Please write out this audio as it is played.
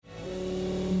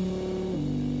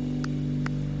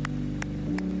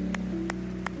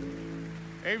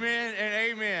Amen and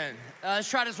amen. Let's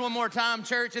try this one more time,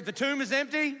 church. If the tomb is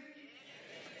empty,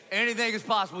 anything is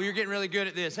possible. You're getting really good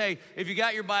at this. Hey, if you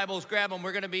got your Bibles, grab them.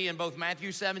 We're going to be in both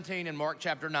Matthew 17 and Mark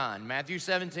chapter 9. Matthew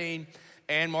 17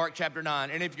 and Mark chapter 9.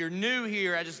 And if you're new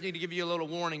here, I just need to give you a little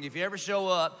warning. If you ever show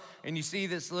up and you see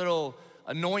this little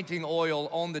anointing oil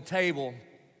on the table,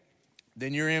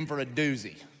 then you're in for a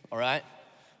doozy, all right?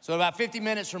 So about 50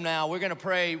 minutes from now, we're going to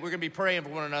pray. We're going to be praying for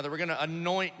one another. We're going to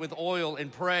anoint with oil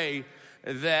and pray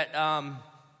that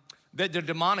the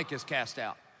demonic is cast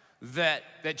out, that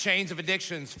chains of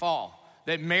addictions fall,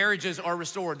 that marriages are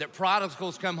restored, that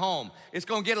prodigals come home. It's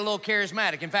going to get a little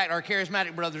charismatic. In fact, our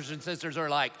charismatic brothers and sisters are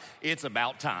like, it's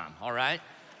about time, all right?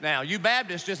 Now, you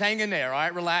Baptists, just hang in there, all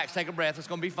right? Relax, take a breath. It's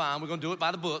going to be fine. We're going to do it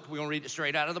by the book. We're going to read it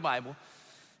straight out of the Bible.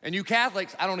 And you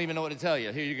Catholics, I don't even know what to tell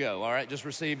you. Here you go, all right? Just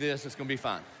receive this. It's going to be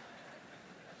fine.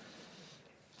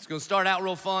 It's going to start out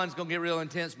real fun. It's going to get real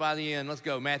intense by the end. Let's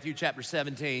go. Matthew chapter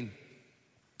 17.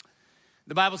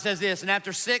 The Bible says this, and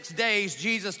after 6 days,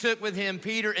 Jesus took with him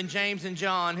Peter and James and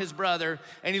John, his brother,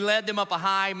 and he led them up a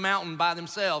high mountain by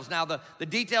themselves. Now, the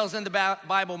details in the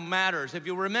Bible matters. If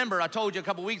you'll remember, I told you a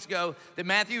couple weeks ago that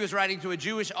Matthew is writing to a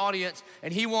Jewish audience,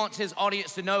 and he wants his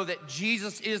audience to know that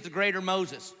Jesus is the greater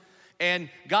Moses. And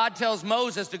God tells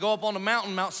Moses to go up on the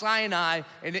mountain, Mount Sinai,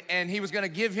 and he was going to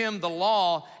give him the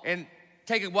law. And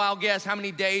take a wild guess how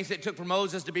many days it took for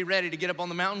Moses to be ready to get up on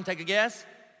the mountain. Take a guess.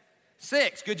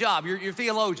 6. Good job. You're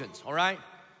theologians, all right?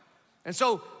 And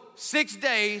so 6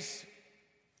 days,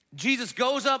 Jesus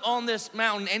goes up on this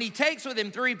mountain, and he takes with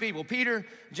him 3 people, Peter,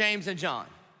 James, and John.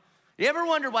 You ever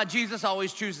wonder why Jesus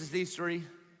always chooses these 3?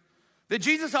 That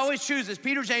Jesus always chooses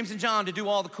Peter, James, and John to do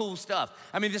all the cool stuff.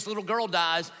 I mean, this little girl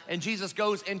dies, and Jesus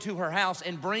goes into her house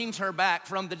and brings her back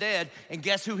from the dead, and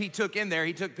guess who he took in there?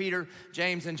 He took Peter,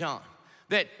 James, and John.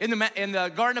 That in the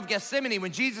Garden of Gethsemane,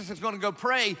 when Jesus is going to go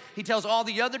pray, he tells all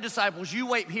the other disciples, you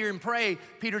wait here and pray.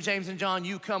 Peter, James, and John,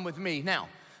 you come with me. Now,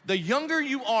 the younger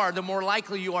you are, the more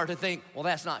likely you are to think, well,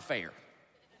 that's not fair.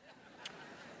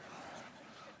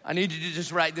 I need you to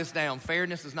just write this down.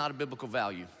 Fairness is not a biblical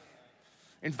value.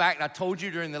 In fact, I told you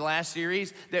during the last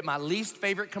series that my least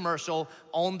favorite commercial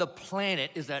on the planet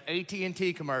is that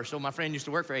AT&T commercial. My friend used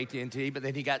to work for AT&T, but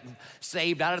then he got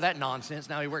saved out of that nonsense.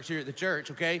 Now he works here at the church,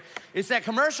 okay? It's that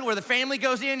commercial where the family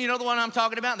goes in, you know the one I'm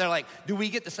talking about? And they're like, do we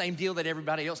get the same deal that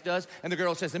everybody else does? And the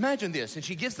girl says, imagine this. And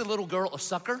she gives the little girl a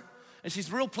sucker, and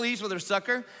she's real pleased with her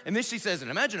sucker. And then she says,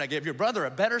 and imagine I gave your brother a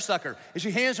better sucker. And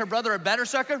she hands her brother a better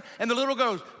sucker, and the little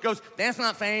girl goes, that's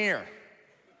not fair.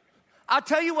 I'll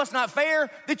tell you what's not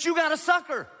fair, that you got a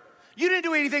sucker. You didn't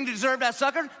do anything to deserve that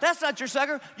sucker. That's not your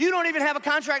sucker. You don't even have a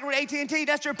contract with AT&T.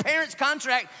 That's your parents'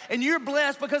 contract, and you're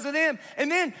blessed because of them. And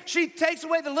then she takes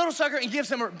away the little sucker and gives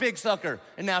him her big sucker,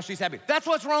 and now she's happy. That's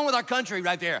what's wrong with our country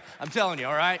right there. I'm telling you,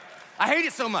 all right? I hate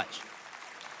it so much.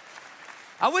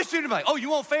 I wish you'd be like, oh,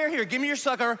 you want fair? Here, give me your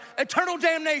sucker. Eternal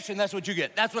damnation, that's what you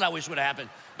get. That's what I wish would have happened,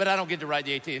 but I don't get to write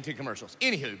the AT&T commercials.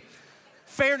 Anywho,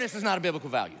 fairness is not a biblical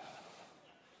value.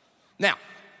 Now,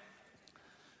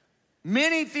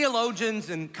 many theologians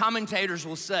and commentators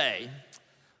will say,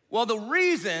 well, the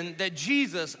reason that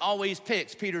Jesus always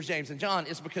picks Peter, James, and John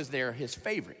is because they're his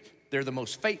favorite. They're the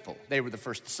most faithful. They were the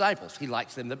first disciples. He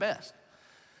likes them the best.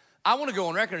 I want to go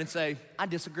on record and say, I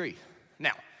disagree.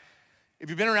 Now, if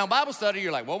you've been around Bible study,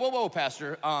 you're like, whoa,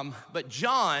 Pastor. But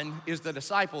John is the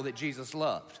disciple that Jesus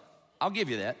loved. I'll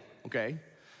give you that, okay?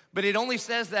 But it only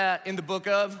says that in the book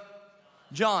of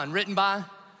John, written by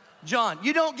John.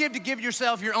 You don't give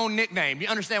yourself your own nickname. You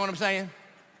understand what I'm saying?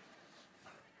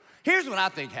 Here's what I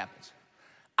think happens.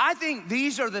 I think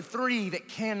these are the 3 that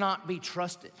cannot be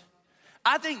trusted.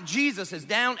 I think Jesus is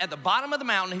down at the bottom of the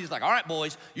mountain. He's like, all right,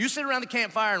 boys, you sit around the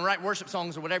campfire and write worship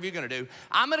songs or whatever you're going to do.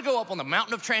 I'm going to go up on the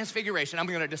mountain of Transfiguration. I'm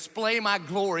going to display my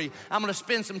glory. I'm going to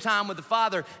spend some time with the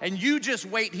Father, and you just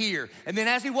wait here. And then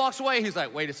as he walks away, he's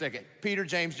like, wait a second. Peter,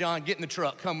 James, John, get in the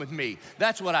truck. Come with me.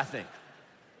 That's what I think.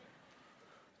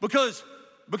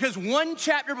 Because one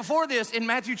chapter before this, in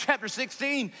Matthew chapter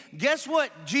 16, guess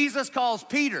what Jesus calls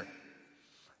Peter?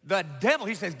 The devil.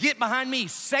 He says, get behind me,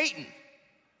 Satan.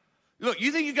 Look,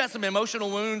 you think you got some emotional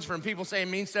wounds from people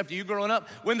saying mean stuff to you growing up?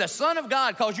 When the Son of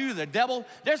God calls you the devil,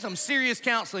 there's some serious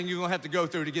counseling you're going to have to go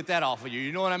through to get that off of you.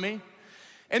 You know what I mean?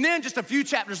 And then just a few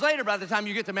chapters later, by the time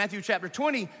you get to Matthew chapter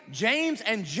 20, James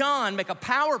and John make a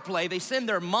power play. They send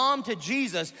their mom to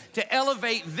Jesus to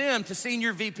elevate them to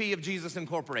senior VP of Jesus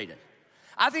Incorporated.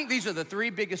 I think these are the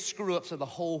 3 biggest screw-ups of the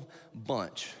whole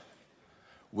bunch,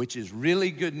 which is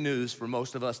really good news for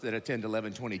most of us that attend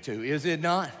 1122, is it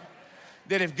not?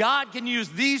 that if God can use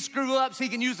these screw-ups, he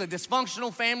can use a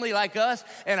dysfunctional family like us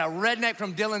and a redneck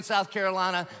from Dillon, South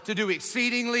Carolina to do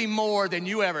exceedingly more than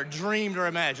you ever dreamed or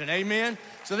imagined. Amen?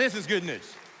 So this is good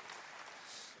news.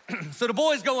 So the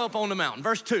boys go up on the mountain.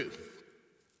 Verse 2.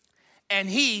 And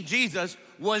he, Jesus,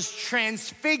 was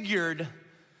transfigured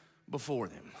before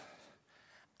them.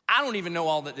 I don't even know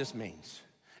all that this means.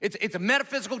 It's a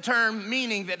metaphysical term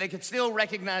meaning that they could still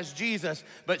recognize Jesus,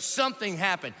 but something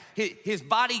happened. His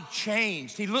body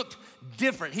changed. He looked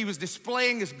different. He was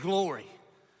displaying his glory.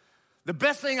 The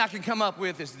best thing I can come up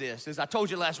with is this. As I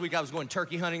told you last week, I was going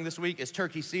turkey hunting this week. It's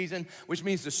turkey season, which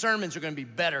means the sermons are going to be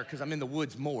better because I'm in the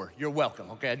woods more. You're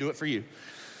welcome, okay? I do it for you.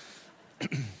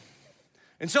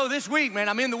 And so this week, man,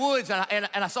 I'm in the woods and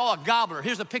I saw a gobbler.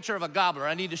 Here's a picture of a gobbler.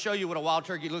 I need to show you what a wild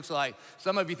turkey looks like.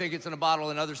 Some of you think it's in a bottle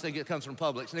and others think it comes from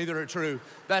Publix. Neither are true.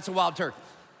 That's a wild turkey.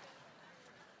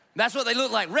 That's what they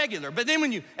look like regular. But then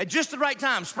when you, at just the right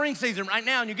time, spring season right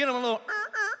now, and you get them a little,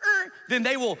 then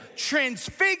they will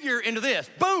transfigure into this.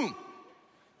 Boom.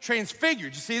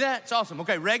 Transfigured. You see that? It's awesome.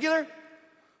 Okay, regular.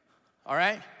 All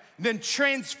right. Then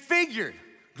transfigured.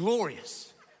 Glorious.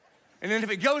 And then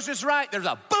if it goes just right, there's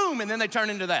a boom, and then they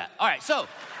turn into that. All right, so.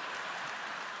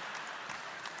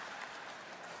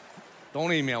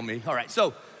 Don't email me. All right,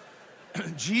 so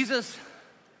Jesus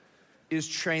is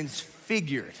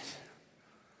transfigured.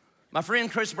 My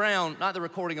friend Chris Brown, not the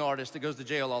recording artist that goes to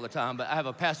jail all the time, but I have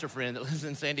a pastor friend that lives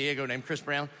in San Diego named Chris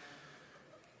Brown.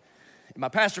 My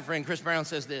pastor friend Chris Brown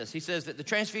says this. He says that the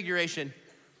transfiguration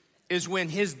is when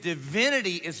his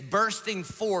divinity is bursting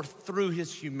forth through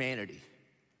his humanity.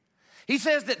 He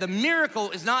says that the miracle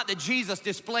is not that Jesus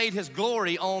displayed his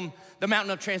glory on the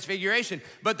mountain of transfiguration,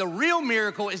 but the real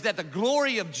miracle is that the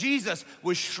glory of Jesus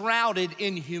was shrouded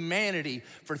in humanity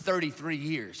for 33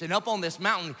 years. And up on this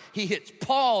mountain, he hits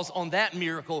pause on that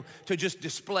miracle to just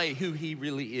display who he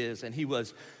really is. And he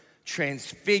was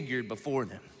transfigured before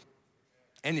them.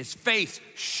 And his face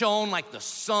shone like the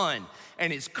sun,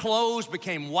 and his clothes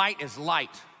became white as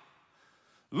light.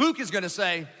 Luke is gonna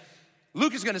say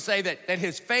that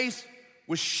his face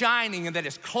was shining and that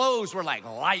his clothes were like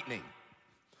lightning.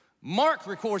 Mark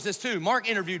records this too. Mark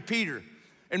interviewed Peter.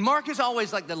 And Mark is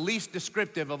always like the least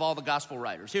descriptive of all the gospel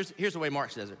writers. Here's the way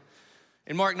Mark says it.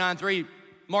 In Mark 9:3,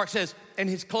 Mark says, and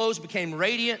his clothes became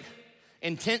radiant,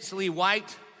 intensely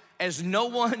white, as no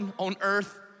one on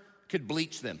earth could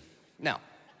bleach them. Now,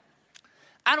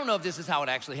 I don't know if this is how it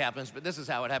actually happens, but this is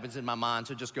how it happens in my mind,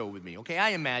 so just go with me, okay? I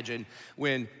imagine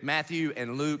when Matthew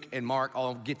and Luke and Mark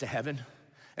all get to heaven,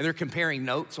 and they're comparing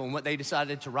notes on what they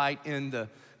decided to write in the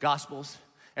Gospels.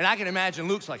 And I can imagine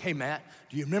Luke's like, hey, Matt,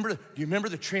 do you remember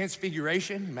the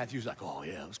transfiguration? And Matthew's like, oh,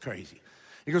 yeah, it was crazy.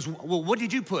 He goes, well, what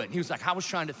did you put? And he was like, I was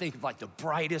trying to think of like the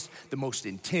brightest, the most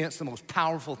intense, the most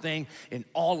powerful thing in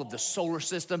all of the solar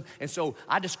system. And so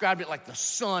I described it like the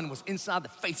sun was inside the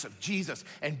face of Jesus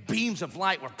and beams of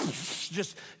light were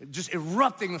just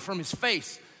erupting from his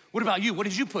face. What about you? What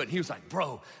did you put? And he was like,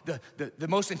 bro, the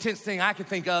most intense thing I could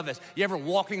think of is you ever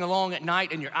walking along at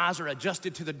night and your eyes are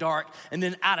adjusted to the dark, and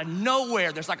then out of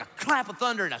nowhere, there's like a clap of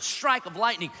thunder and a strike of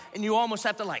lightning, and you almost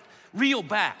have to like reel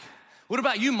back. What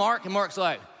about you, Mark? And Mark's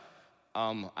like,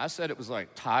 I said it was like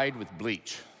tied with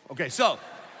bleach. Okay, so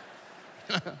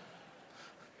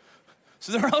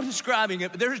they're all describing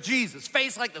it, but there's Jesus,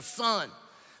 face like the sun,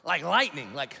 like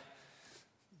lightning, like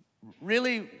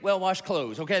really well-washed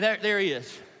clothes. Okay, there he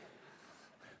is.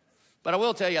 But I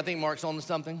will tell you, I think Mark's on to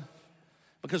something.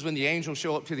 Because when the angels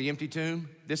show up to the empty tomb,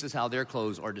 this is how their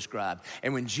clothes are described.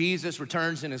 And when Jesus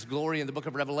returns in his glory in the book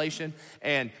of Revelation,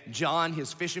 and John,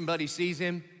 his fishing buddy, sees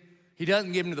him, he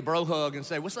doesn't give him the bro hug and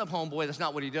say, what's up, homeboy? That's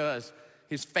not what he does.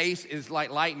 His face is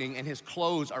like lightning, and his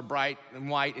clothes are bright and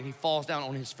white, and he falls down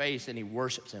on his face, and he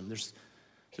worships him. There's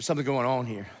something going on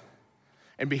here.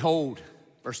 And behold,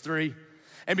 verse 3,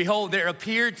 and behold, there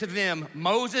appeared to them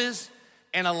Moses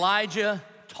and Elijah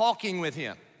talking with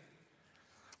him.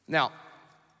 Now,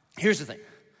 here's the thing.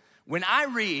 When I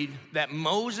read that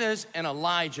Moses and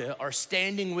Elijah are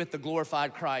standing with the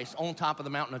glorified Christ on top of the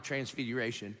mountain of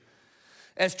transfiguration,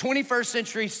 as 21st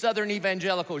century Southern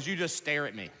evangelicals, you just stare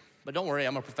at me. But don't worry,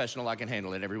 I'm a professional. I can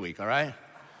handle it every week, all right?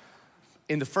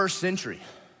 In the first century,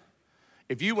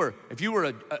 if you were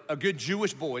a good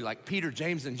Jewish boy like Peter,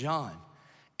 James, and John,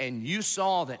 and you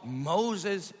saw that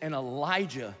Moses and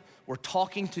Elijah were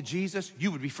talking to Jesus,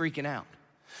 you would be freaking out.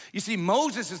 You see,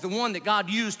 Moses is the one that God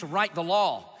used to write the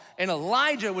law, and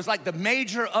Elijah was like the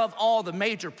major of all the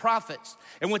major prophets.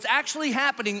 And what's actually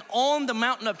happening on the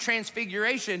mountain of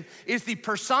transfiguration is the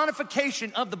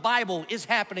personification of the Bible is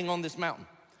happening on this mountain.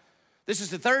 This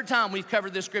is the third time we've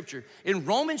covered this scripture. In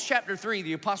Romans chapter 3,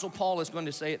 the Apostle Paul is going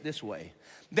to say it this way.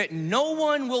 that no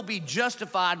one will be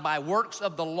justified by works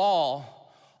of the law,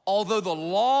 although the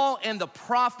law and the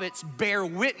prophets bear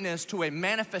witness to a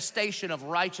manifestation of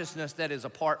righteousness that is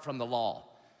apart from the law.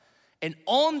 And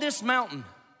on this mountain,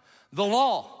 the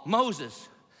law, Moses,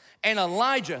 and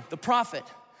Elijah, the prophet,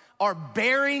 are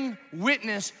bearing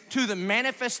witness to the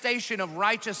manifestation of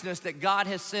righteousness that God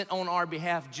has sent on our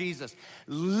behalf, Jesus.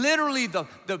 Literally,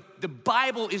 the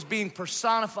Bible is being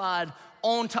personified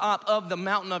on top of the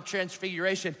mountain of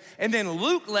Transfiguration. And then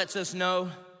Luke lets us know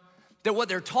that what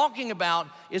they're talking about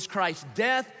is Christ's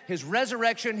death, his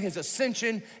resurrection, his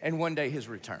ascension, and one day his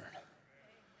return.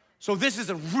 So this is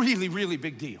a really, really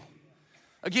big deal.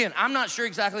 Again, I'm not sure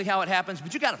exactly how it happens,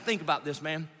 but you got to think about this,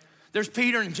 man. There's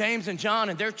Peter and James and John,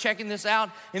 and they're checking this out,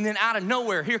 and then out of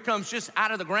nowhere, here comes, just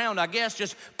out of the ground, I guess,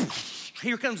 just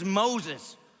here comes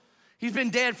Moses. He's been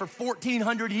dead for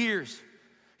 1,400 years.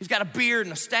 He's got a beard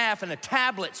and a staff and a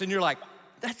tablets, and you're like,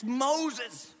 that's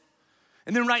Moses.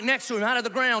 And then right next to him, out of the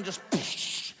ground, just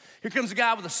here comes a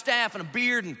guy with a staff and a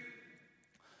beard and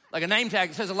like a name tag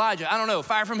that says Elijah. I don't know,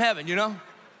 fire from heaven, you know?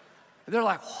 And they're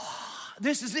like,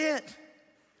 this is it.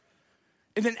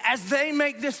 And then as they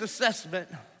make this assessment,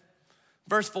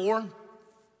 verse 4,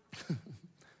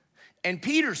 and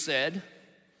Peter said,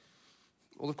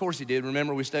 well, of course he did.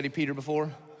 Remember, we studied Peter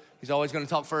before. He's always going to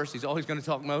talk first. He's always going to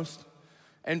talk most.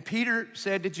 And Peter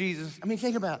said to Jesus, I mean,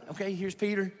 think about it. Okay, here's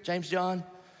Peter, James, John.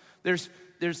 There's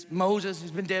Moses,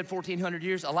 who's been dead 1,400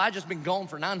 years. Elijah's been gone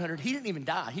for 900. He didn't even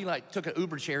die. He took an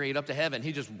Uber chariot up to heaven.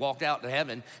 He just walked out to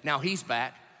heaven. Now he's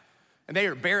back. And they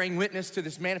are bearing witness to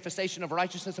this manifestation of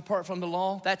righteousness apart from the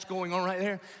law. That's going on right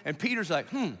there. And Peter's like,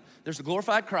 there's the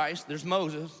glorified Christ. There's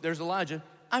Moses. There's Elijah.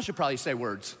 I should probably say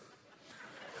words.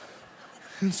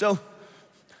 And so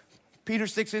Peter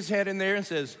sticks his head in there and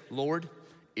says, Lord,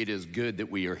 it is good that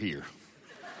we are here.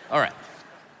 All right.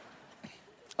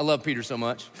 I love Peter so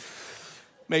much.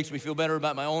 Makes me feel better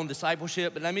about my own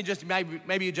discipleship. But let me just,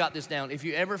 maybe you jot this down. If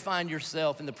you ever find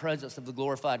yourself in the presence of the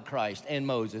glorified Christ and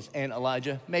Moses and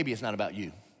Elijah, maybe it's not about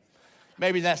you.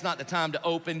 Maybe that's not the time to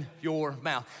open your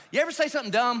mouth. You ever say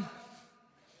something dumb?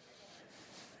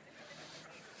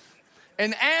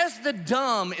 And as the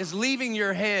dumb is leaving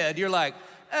your head, you're like,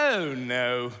 oh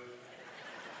no.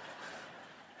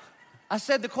 I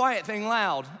said the quiet thing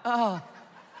loud.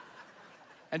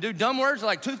 And dude, dumb words are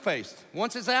like toothpaste.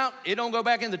 Once it's out, it don't go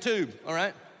back in the tube, all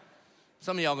right?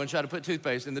 Some of y'all gonna try to put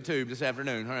toothpaste in the tube this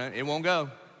afternoon, all right? It won't go.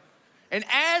 And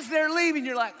as they're leaving,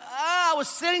 you're like, I was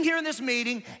sitting here in this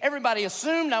meeting, everybody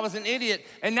assumed I was an idiot,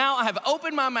 and now I have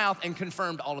opened my mouth and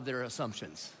confirmed all of their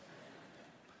assumptions.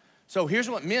 So here's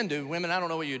what men do. Women, I don't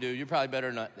know what you do. You're probably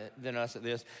better than us at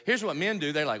this. Here's what men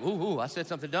do. They're like, ooh, I said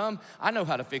something dumb. I know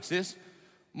how to fix this.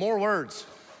 More words.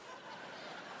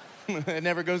 It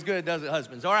never goes good, does it,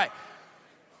 husbands? All right.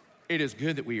 It is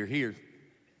good that we are here.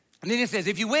 And then it says,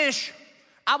 if you wish,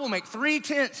 I will make 3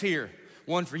 tents here.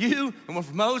 One for you, and one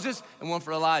for Moses, and one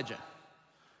for Elijah.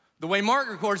 The way Mark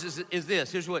records is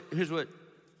this. Here's what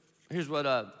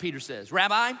Peter says.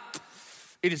 Rabbi,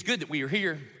 it is good that we are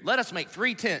here. Let us make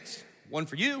 3 tents. One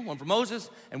for you, one for Moses,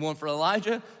 and one for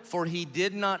Elijah. For he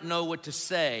did not know what to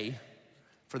say,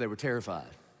 for they were terrified.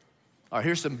 All right,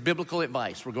 here's some biblical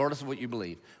advice, regardless of what you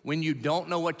believe. When you don't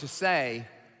know what to say,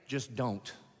 just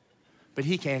don't. But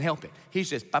he can't help it. He's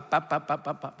just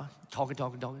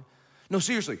talking. No,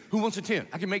 seriously, who wants a tent?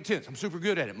 I can make tents. I'm super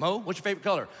good at it. Mo, what's your favorite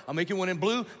color? I'll make you one in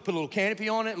blue, put a little canopy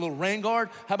on it, a little rain guard.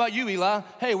 How about you, Eli?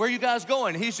 Hey, where are you guys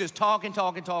going? He's just talking.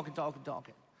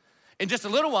 In just a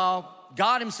little while,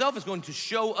 God himself is going to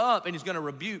show up and he's going to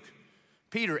rebuke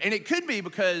Peter. And it could be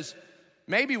because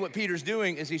maybe what Peter's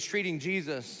doing is he's treating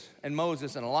Jesus and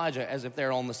Moses and Elijah as if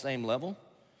they're on the same level.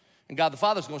 And God the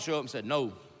Father's going to show up and say,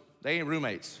 no, they ain't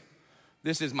roommates.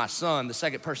 This is my son, the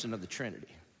second person of the Trinity.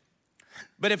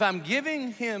 But if I'm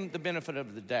giving him the benefit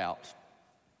of the doubt,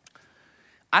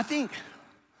 I think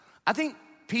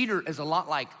Peter is a lot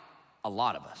like a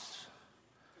lot of us.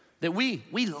 That we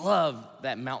love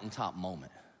that mountaintop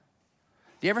moment.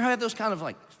 Do you ever have those kind of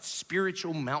like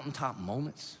spiritual mountaintop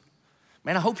moments?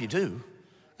 Man, I hope you do.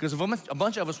 Because a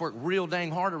bunch of us work real dang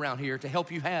hard around here to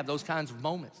help you have those kinds of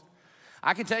moments.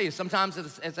 I can tell you, sometimes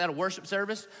it's at a worship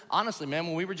service. Honestly, man,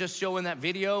 when we were just showing that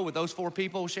video with those 4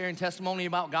 people sharing testimony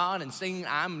about God and singing,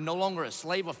 I'm no longer a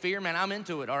slave of fear, man, I'm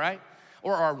into it, all right?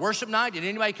 Or our worship night. Did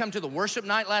anybody come to the worship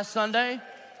night last Sunday?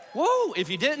 Woo, if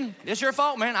you didn't, it's your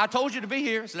fault, man. I told you to be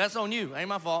here, so that's on you. Ain't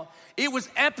my fault. It was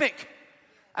epic.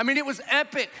 I mean, it was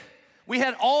epic. We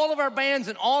had all of our bands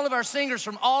and all of our singers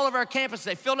from all of our campuses.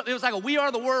 They filled up. It was like a We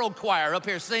Are the World choir up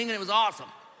here singing. It was awesome.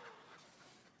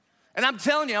 And I'm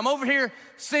telling you, I'm over here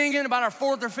singing about our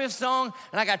fourth or fifth song,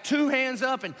 and I got two hands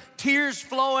up and tears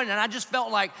flowing, and I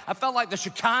felt like the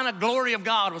Shekinah glory of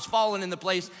God was falling in the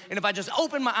place. And if I just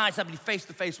opened my eyes, I'd be face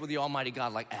to face with the Almighty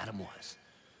God like Adam was.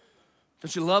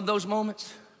 Don't you love those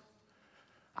moments?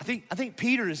 I think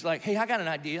Peter is like, hey, I got an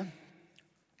idea.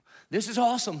 This is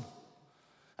awesome.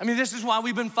 I mean, this is why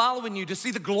we've been following you, to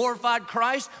see the glorified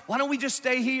Christ. Why don't we just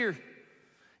stay here?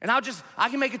 And I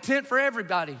can make a tent for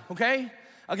everybody, okay?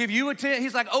 I'll give you a tent.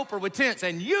 He's like Oprah with tents,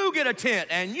 and you get a tent,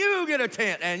 and you get a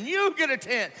tent, and you get a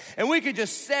tent. And we could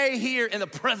just stay here in the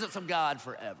presence of God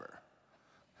forever.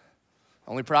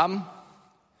 Only problem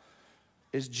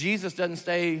is Jesus doesn't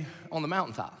stay on the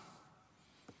mountaintop.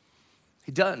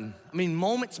 He doesn't. I mean,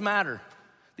 moments matter.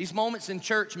 These moments in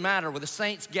church matter, where the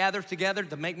saints gather together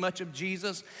to make much of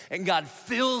Jesus, and God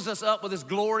fills us up with his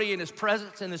glory and his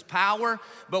presence and his power.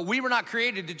 But we were not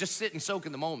created to just sit and soak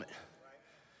in the moment.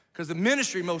 Because the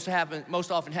ministry most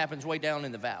often happens way down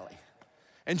in the valley.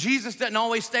 And Jesus doesn't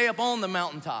always stay up on the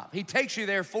mountaintop. He takes you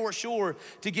there for sure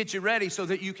to get you ready so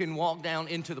that you can walk down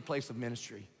into the place of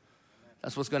ministry.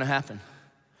 That's what's going to happen.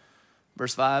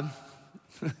 Verse 5.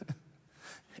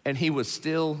 And he was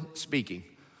still speaking.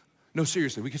 No,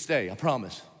 seriously, we can stay, I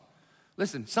promise.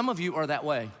 Listen, some of you are that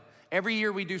way. Every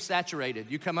year we do Saturated.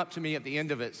 You come up to me at the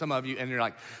end of it, some of you, and you're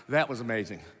like, that was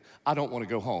amazing. I don't want to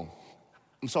go home.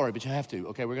 I'm sorry, but you have to.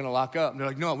 Okay, we're going to lock up. And they're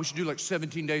like, no, we should do like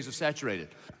 17 days of Saturated.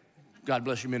 God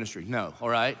bless your ministry. No, all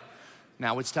right?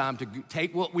 Now it's time to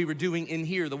take what we were doing in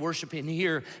here, the worship in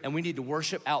here, and we need to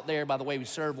worship out there by the way we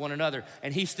serve one another.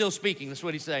 And he's still speaking. That's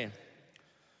what he's saying.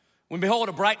 When behold,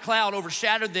 a bright cloud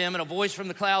overshadowed them, and a voice from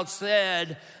the cloud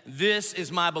said, this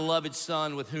is my beloved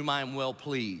son with whom I am well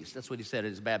pleased. That's what he said at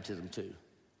his baptism too.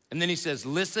 And then he says,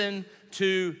 listen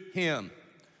to him,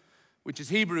 which is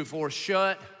Hebrew for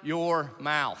shut your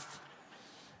mouth.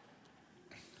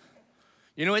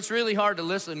 You know, it's really hard to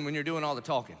listen when you're doing all the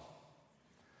talking,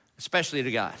 especially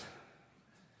to God.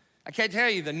 I can't tell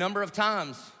you the number of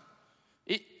times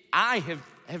I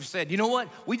have said, you know what?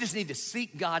 We just need to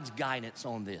seek God's guidance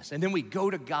on this. And then we go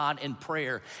to God in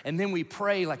prayer, and then we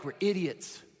pray like we're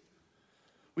idiots.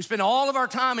 We spend all of our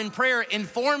time in prayer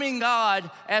informing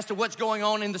God as to what's going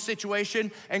on in the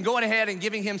situation and going ahead and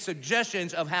giving him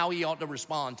suggestions of how he ought to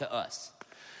respond to us.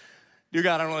 Dear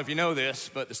God, I don't know if you know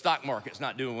this, but the stock market's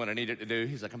not doing what I need it to do.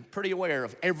 He's like, I'm pretty aware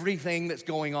of everything that's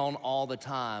going on all the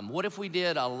time. What if we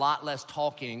did a lot less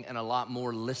talking and a lot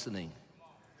more listening?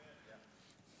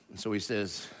 And so he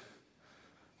says,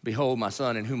 behold, my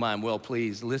son in whom I am well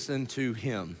pleased, listen to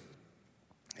him.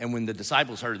 And when the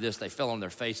disciples heard this, they fell on their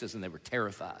faces and they were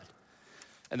terrified.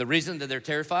 And the reason that they're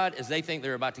terrified is they think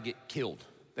they're about to get killed.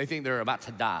 They think they're about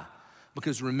to die.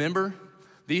 Because remember,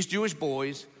 these Jewish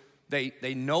boys,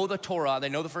 they know the Torah, they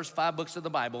know the first 5 books of the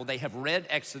Bible, they have read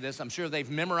Exodus, I'm sure they've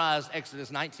memorized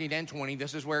Exodus 19 and 20,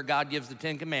 this is where God gives the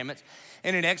 10 commandments.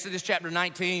 And in Exodus chapter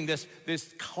 19, this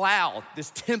cloud,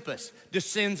 this tempest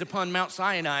descends upon Mount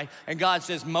Sinai, and God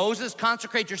says, Moses,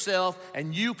 consecrate yourself,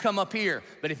 and you come up here.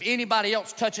 But if anybody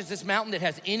else touches this mountain that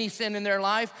has any sin in their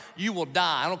life, you will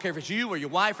die. I don't care if it's you or your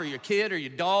wife or your kid or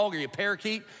your dog or your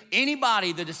parakeet,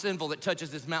 anybody that is sinful that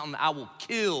touches this mountain, I will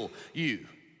kill you.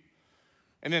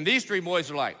 And then these 3 boys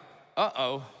are like,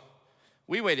 uh-oh,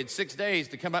 we waited 6 days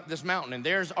to come up this mountain, and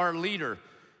there's our leader.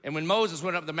 And when Moses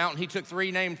went up the mountain, he took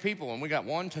 3 named people, and we got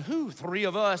 1, 2, 3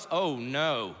 of us. Oh,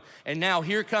 no. And now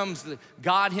here comes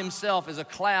God himself as a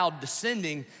cloud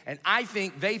descending, and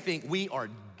they think we are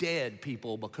dead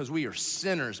people because we are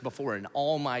sinners before an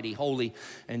almighty, holy,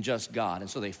 and just God. And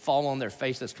so they fall on their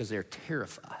faces because they're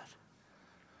terrified.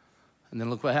 And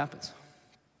then look what happens.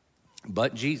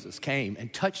 But Jesus came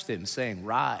and touched them, saying,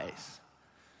 rise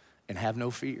and have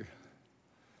no fear.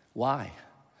 Why?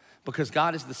 Because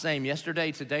God is the same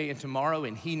yesterday, today, and tomorrow,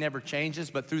 and he never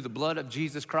changes. But through the blood of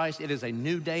Jesus Christ, it is a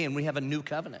new day, and we have a new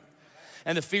covenant.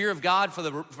 And the fear of God for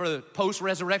the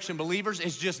post-resurrection believers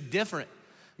is just different.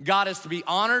 God is to be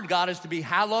honored, God is to be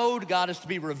hallowed, God is to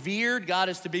be revered, God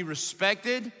is to be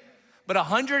respected. But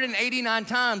 189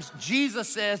 times, Jesus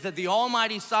says that the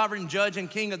almighty sovereign judge and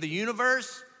king of the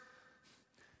universe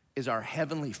is our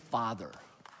heavenly Father.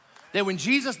 That when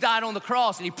Jesus died on the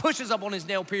cross and he pushes up on his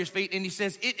nail-pierced feet and he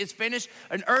says, it is finished,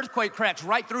 an earthquake cracks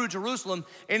right through Jerusalem,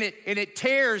 and it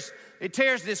tears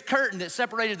this curtain that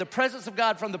separated the presence of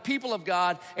God from the people of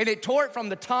God, and it tore it from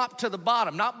the top to the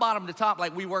bottom, not bottom to top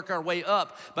like we work our way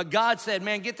up, but God said,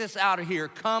 man, get this out of here,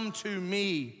 come to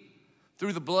me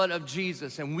through the blood of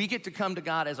Jesus, and we get to come to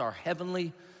God as our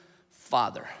heavenly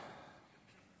Father.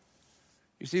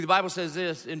 You see, the Bible says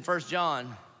this in 1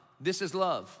 John, this is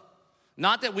love.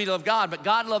 Not that we love God, but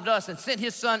God loved us and sent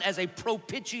his son as a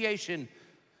propitiation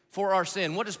for our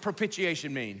sin. What does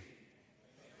propitiation mean?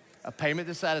 A payment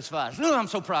that satisfies. Ooh, I'm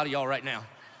so proud of y'all right now,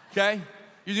 okay?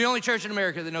 You're the only church in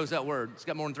America that knows that word. It's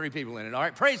got more than 3 people in it, all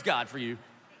right? Praise God for you.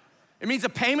 It means a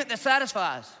payment that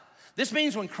satisfies. This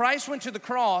means when Christ went to the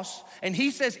cross and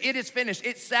he says it is finished,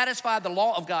 it satisfied the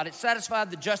law of God. It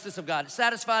satisfied the justice of God. It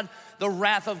satisfied the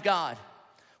wrath of God.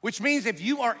 Which means if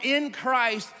you are in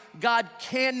Christ, God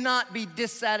cannot be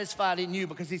dissatisfied in you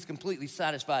because he's completely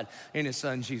satisfied in his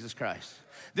son, Jesus Christ.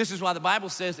 This is why the Bible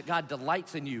says that God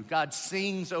delights in you. God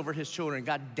sings over his children.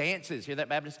 God dances, hear that,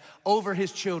 Baptist? Over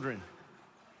his children.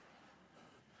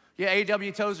 Yeah,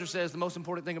 A.W. Tozer says the most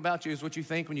important thing about you is what you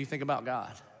think when you think about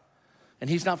God. And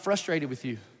he's not frustrated with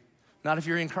you, not if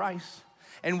you're in Christ.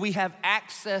 And we have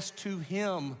access to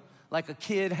him like a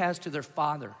kid has to their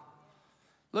father.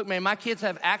 Look, man, my kids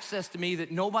have access to me that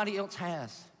nobody else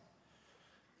has.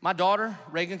 My daughter,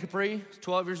 Reagan Capri, is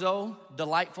 12 years old,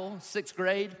 delightful, 6th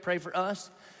grade, pray for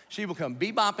us. She will come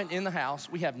bebopping in the house.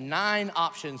 We have 9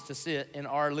 options to sit in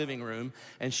our living room,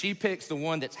 and she picks the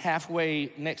one that's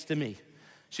halfway next to me.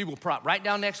 She will prop right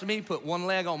down next to me, put one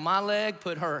leg on my leg,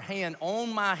 put her hand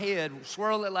on my head,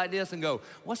 swirl it like this, and go,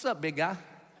 "What's up, big guy?"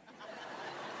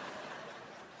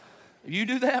 If you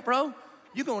do that, bro,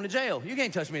 you're going to jail. You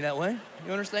can't touch me that way.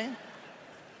 You understand?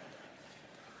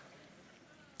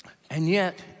 And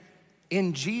yet,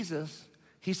 in Jesus,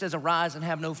 he says, arise and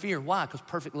have no fear. Why? Because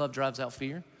perfect love drives out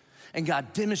fear. And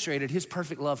God demonstrated his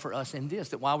perfect love for us in this,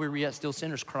 that while we were yet still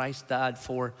sinners, Christ died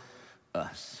for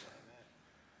us.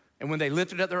 And when they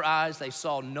lifted up their eyes, they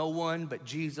saw no one but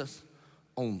Jesus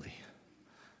only.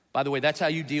 By the way, that's how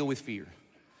you deal with fear.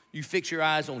 You fix your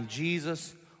eyes on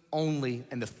Jesus only,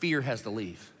 and the fear has to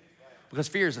leave. Because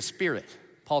fear is a spirit.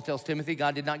 Paul tells Timothy,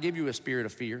 God did not give you a spirit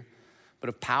of fear, but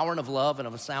of power and of love and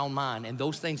of a sound mind. And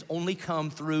those things only come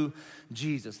through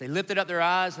Jesus. They lifted up their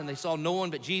eyes and they saw no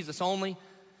one but Jesus only.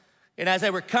 And as they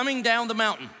were coming down the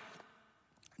mountain,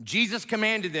 Jesus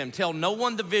commanded them, tell no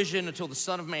one the vision until the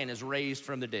Son of Man is raised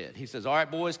from the dead. He says, all right,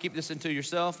 boys, keep this into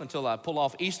yourself until I pull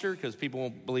off Easter, because people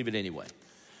won't believe it anyway.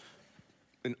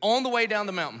 And on the way down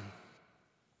the mountain,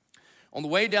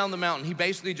 he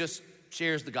basically just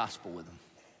shares the gospel with them.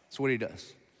 That's what he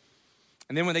does.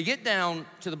 And then when they get down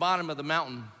to the bottom of the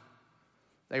mountain,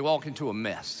 they walk into a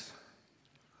mess.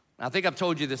 I think I've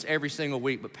told you this every single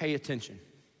week, but pay attention.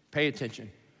 Pay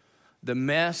attention. The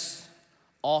mess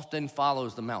often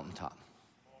follows the mountaintop.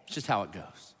 It's just how it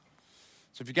goes.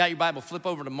 So if you got your Bible, flip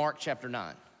over to Mark chapter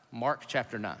 9. Mark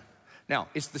chapter 9. Now,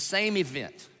 it's the same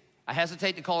event. I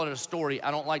hesitate to call it a story.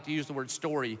 I don't like to use the word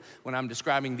story when I'm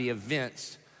describing the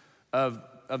events of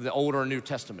the Old or New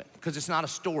Testament, because it's not a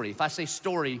story. If I say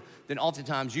story, then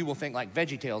oftentimes you will think like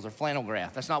VeggieTales or Flannel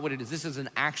Graph. That's not what it is. This is an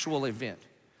actual event.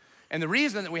 And the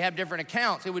reason that we have different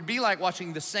accounts, it would be like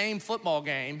watching the same football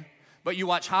game, but you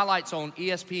watch highlights on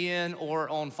ESPN or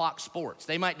on Fox Sports.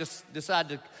 They might just decide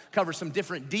to cover some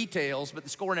different details, but the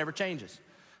score never changes.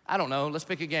 I don't know, let's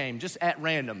pick a game, just at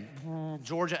random.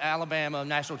 Georgia, Alabama,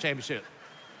 national championship,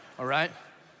 all right?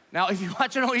 Now, if you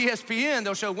watch it on ESPN,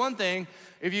 they'll show one thing.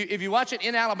 If you watch it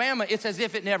in Alabama, it's as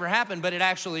if it never happened, but it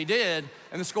actually did,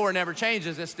 and the score never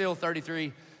changes. It's still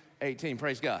 33-18,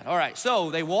 praise God. All right,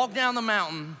 so they walk down the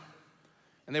mountain,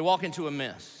 and they walk into a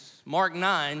mess. Mark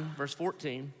 9, verse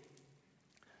 14.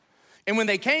 And when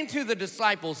they came to the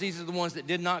disciples, these are the ones that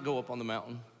did not go up on the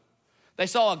mountain, they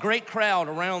saw a great crowd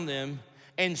around them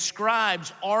and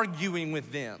scribes arguing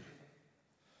with them.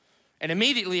 And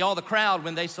immediately all the crowd,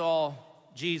 when they saw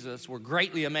Jesus, were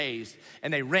greatly amazed,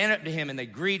 and they ran up to him and they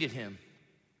greeted him.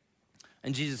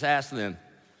 And Jesus asked them,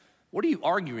 what are you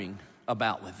arguing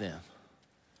about with them?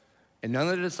 And none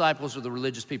of the disciples or the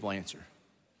religious people answer.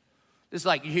 It's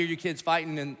like you hear your kids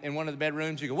fighting in one of the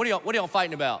bedrooms. You go, what are y'all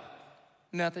fighting about?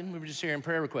 Nothing. We were just sharing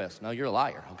prayer requests. No, you're a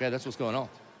liar. Okay, that's what's going on.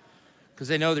 Because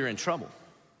they know they're in trouble.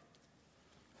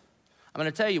 I'm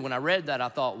going to tell you, when I read that, I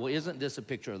thought, well, isn't this a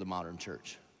picture of the modern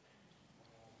church?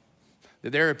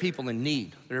 That there are people in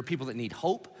need. There are people that need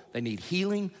hope. They need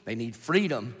healing. They need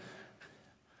freedom.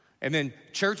 And then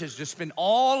churches just spend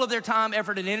all of their time,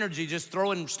 effort, and energy just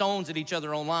throwing stones at each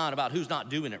other online about who's not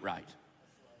doing it right.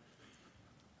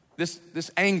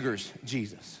 This angers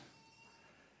Jesus.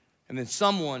 And then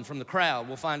someone from the crowd,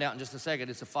 we'll find out in just a second,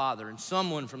 it's a father, and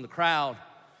someone from the crowd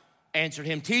answered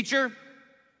him, teacher,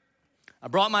 I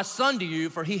brought my son to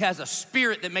you, for he has a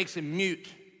spirit that makes him mute.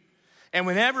 And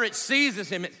whenever it seizes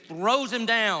him, it throws him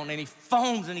down, and he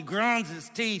foams and he grinds his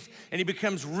teeth, and he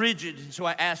becomes rigid. And so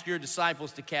I asked your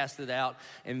disciples to cast it out,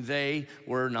 and they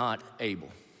were not able.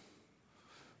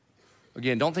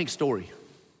 Again, don't think story.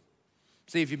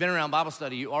 See, if you've been around Bible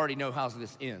study, you already know how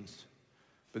this ends.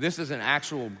 But this is an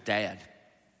actual dad.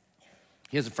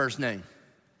 He has a first name.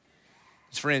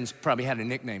 His friends probably had a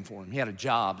nickname for him. He had a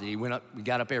job that he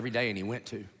got up every day and he went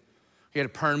to. He had a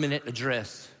permanent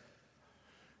address.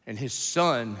 And his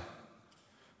son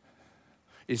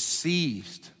is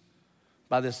seized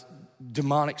by this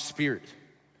demonic spirit.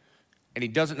 And he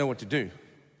doesn't know what to do.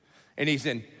 And he's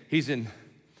in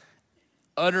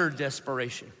utter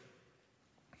desperation.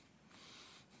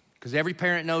 Because every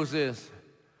parent knows this.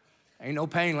 Ain't no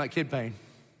pain like kid pain.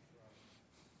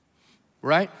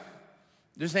 Right?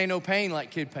 This ain't no pain like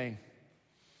kid pain.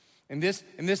 And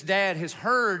this dad has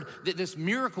heard that this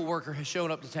miracle worker has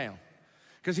shown up to town.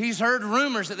 Because he's heard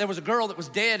rumors that there was a girl that was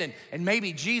dead and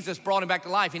maybe Jesus brought him back to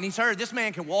life. And he's heard this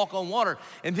man can walk on water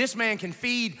and this man can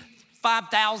feed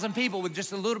 5,000 people with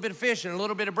just a little bit of fish and a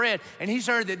little bit of bread. And he's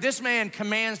heard that this man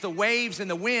commands the waves and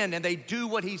the wind and they do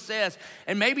what he says.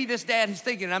 And maybe this dad is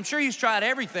thinking, and I'm sure he's tried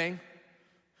everything.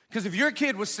 Because if your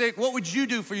kid was sick, what would you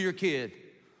do for your kid?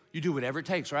 You do whatever it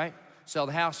takes, right? Sell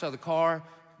the house, sell the car,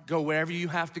 go wherever you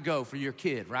have to go for your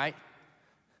kid, right?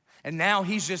 And now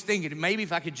he's just thinking, maybe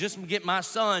if I could just get my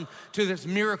son to this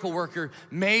miracle worker,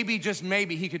 maybe, just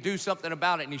maybe, he could do something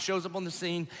about it. And he shows up on the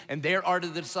scene, and there are the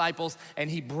disciples, and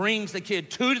he brings the kid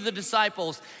to the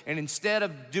disciples. And instead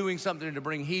of doing something to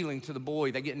bring healing to the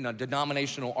boy, they get in a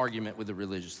denominational argument with the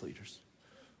religious leaders.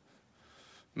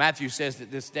 Matthew says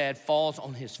that this dad falls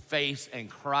on his face and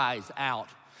cries out,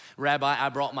 "Rabbi, I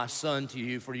brought my son to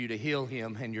you for you to heal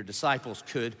him, and your disciples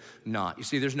could not." You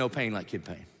see, there's no pain like kid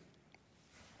pain.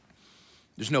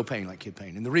 There's no pain like kid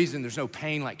pain. And the reason there's no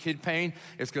pain like kid pain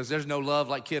is because there's no love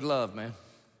like kid love, man.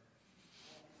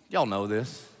 Y'all know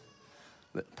this.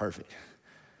 Perfect.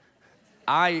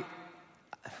 I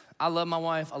love my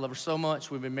wife. I love her so much.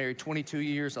 We've been married 22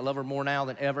 years. I love her more now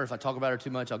than ever. If I talk about her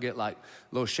too much, I'll get like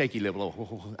a little shaky lip.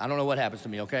 I don't know what happens to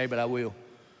me, okay? But I will.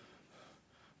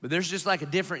 But there's just like a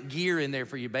different gear in there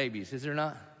for you babies, is there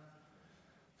not?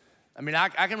 I mean, I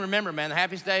can remember, man, the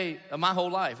happiest day of my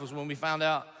whole life was when we found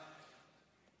out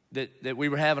that we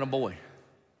were having a boy.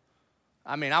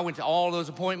 I mean, I went to all those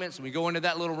appointments, and we go into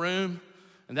that little room,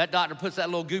 and that doctor puts that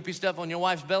little goopy stuff on your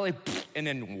wife's belly, and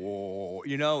then, whoa,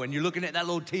 you know, and you're looking at that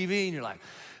little TV, and you're like,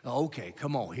 oh, okay,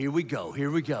 come on, here we go.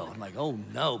 I'm like, oh,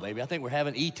 no, baby, I think we're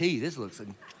having E.T. This is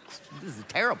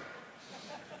terrible.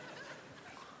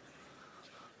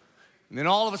 And then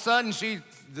all of a sudden,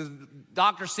 the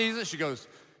doctor sees it, she goes,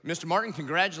 "Mr. Martin,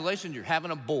 congratulations, you're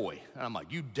having a boy." And I'm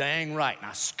like, you dang right. And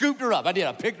I scooped her up. I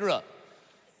picked her up.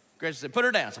 Grace said, put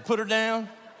her down. So I put her down.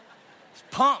 I was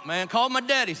pumped, man. Called my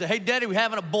daddy. Said, "Hey, Daddy, we're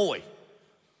having a boy."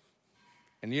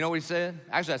 And you know what he said?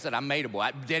 Actually, I said, "I made a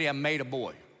boy. Daddy, I made a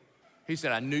boy." He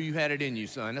said, "I knew you had it in you,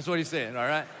 son." That's what he said, all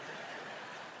right?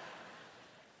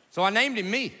 So I named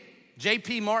him me,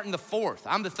 J.P. Martin IV.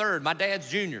 I'm the third. My dad's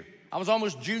junior. I was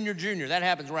almost junior. That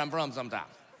happens where I'm from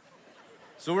sometimes.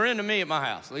 So we're into me at my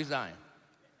house, at least I am.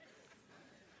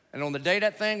 And on the day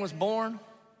that thing was born,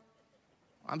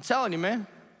 I'm telling you, man,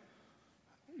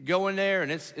 you go in there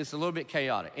and it's a little bit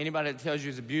chaotic. Anybody that tells you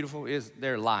it's beautiful,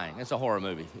 they're lying. It's a horror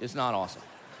movie. It's not awesome.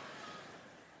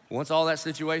 Once all that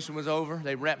situation was over,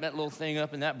 they wrap that little thing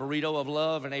up in that burrito of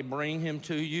love and they bring him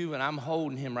to you, and I'm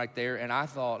holding him right there. And I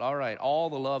thought, all right, all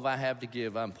the love I have to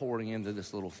give, I'm pouring into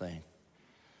this little thing.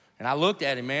 And I looked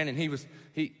at him, man, and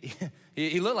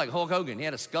he looked like Hulk Hogan. He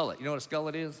had a skullet. You know what a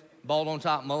skullet is? Bald on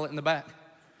top, mullet in the back.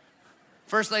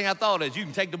 First thing I thought is, you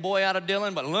can take the boy out of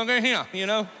Dylan, but look at him, you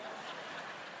know?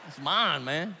 It's mine,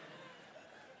 man.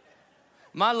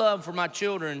 My love for my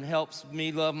children helps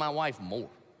me love my wife more.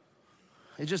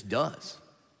 It just does.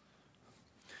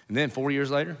 And then 4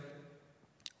 years later,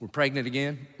 we're pregnant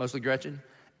again, mostly Gretchen.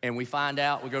 And we find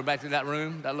out, we go back to that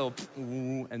room, that little,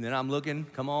 and then I'm looking,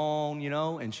 come on, you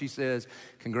know, and she says,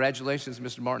 "Congratulations,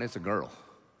 Mr. Martin, it's a girl."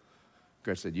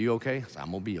 Gretchen said, "You okay?" I said,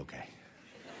 "I'm gonna be okay."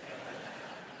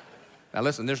 Now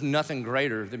listen, there's nothing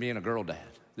greater than being a girl dad.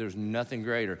 There's nothing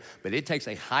greater, but it takes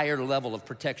a higher level of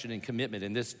protection and commitment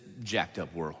in this jacked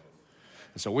up world.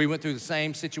 And so we went through the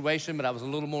same situation, but I was a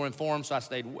little more informed, so I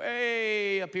stayed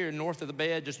way up here north of the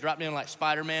bed, just dropped in like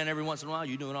Spider-Man every once in a while.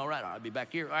 "You doing all right?" "I'll be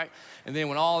back here," all right? And then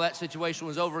when all that situation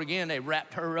was over again, they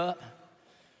wrapped her up.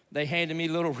 They handed me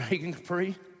little Reagan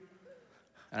Capri,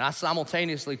 and I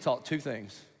simultaneously taught two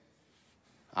things.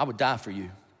 I would die for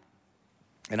you,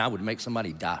 and I would make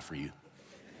somebody die for you.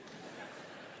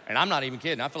 And I'm not even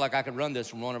kidding. I feel like I could run this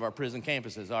from one of our prison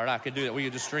campuses, all right? I could do that. We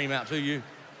could just stream out to you.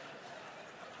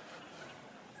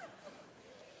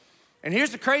 And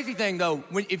here's the crazy thing, though.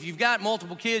 If you've got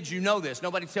multiple kids, you know this.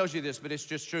 Nobody tells you this, but it's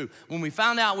just true. When we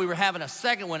found out we were having a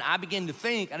second one, I began to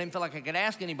think, I didn't feel like I could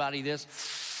ask anybody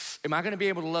this, am I going to be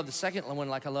able to love the second one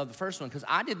like I love the first one? Because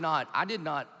I did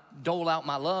not dole out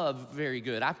my love very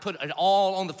good. I put it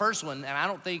all on the first one, and I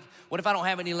don't think, what if I don't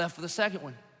have any left for the second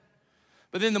one?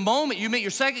 But then the moment you meet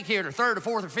your second kid or third or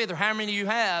fourth or fifth or how many you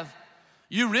have,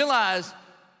 you realize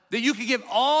that you can give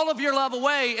all of your love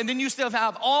away, and then you still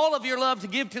have all of your love to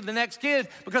give to the next kid,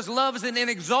 because love is an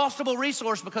inexhaustible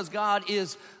resource, because God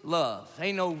is love.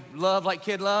 Ain't no love like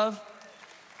kid love.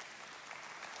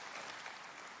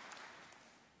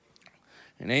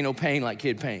 And ain't no pain like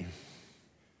kid pain.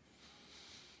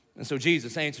 And so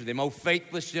Jesus answered them, "O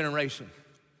faithless generation."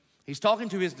 He's talking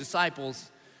to his disciples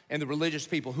and the religious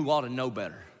people who ought to know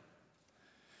better.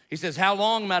 He says, "How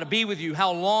long am I to be with you?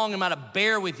 How long am I to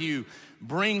bear with you?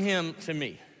 Bring him to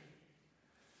me."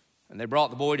 And they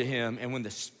brought the boy to him, and when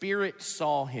the spirit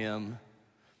saw him,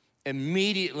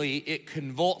 immediately it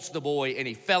convulsed the boy, and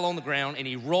he fell on the ground, and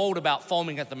he rolled about,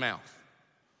 foaming at the mouth.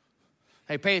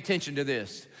 Hey, pay attention to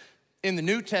this. In the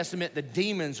New Testament, the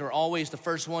demons are always the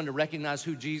first one to recognize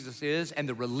who Jesus is, and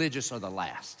the religious are the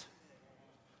last.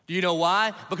 Do you know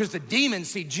why? Because the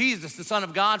demons see Jesus, the Son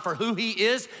of God, for who he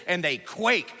is, and they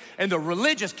quake. And the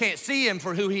religious can't see him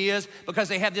for who he is because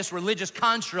they have this religious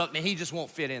construct and he just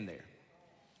won't fit in there.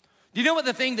 Do you know what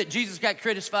the thing that Jesus got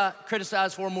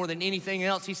criticized for more than anything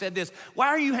else? He said this, "Why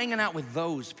are you hanging out with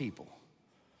those people?"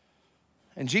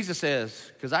 And Jesus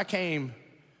says, "Because I came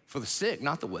for the sick,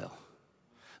 not the well."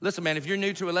 Listen, man, if you're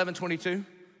new to 1122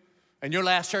 and your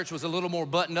last church was a little more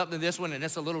buttoned up than this one and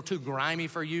it's a little too grimy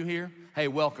for you here, hey,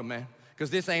 welcome, man. Because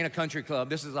this ain't a country club.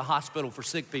 This is a hospital for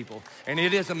sick people. And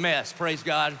it is a mess, praise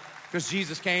God, because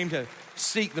Jesus came to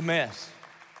seek the mess.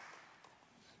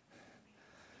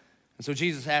 And so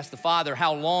Jesus asked the father,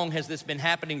 "How long has this been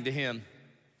happening to him?"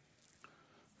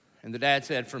 And the dad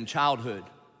said, "From childhood."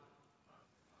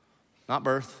 Not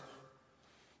birth.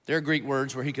 There are Greek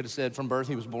words where he could have said from birth,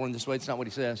 he was born this way. It's not what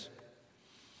he says.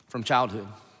 From childhood.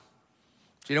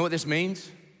 Do you know what this means?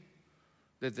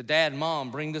 That the dad and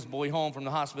mom bring this boy home from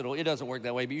the hospital. It doesn't work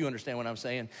that way, but you understand what I'm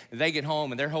saying. And they get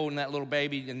home and they're holding that little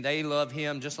baby and they love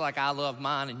him just like I love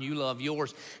mine and you love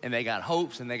yours. And they got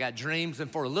hopes and they got dreams.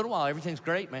 And for a little while, everything's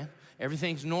great, man.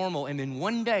 Everything's normal. And then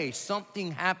one day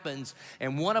something happens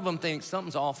and one of them thinks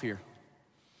something's off here.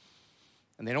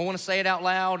 And they don't want to say it out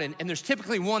loud. And there's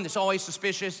typically one that's always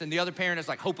suspicious and the other parent is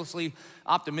like hopelessly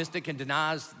optimistic and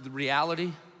denies the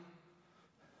reality.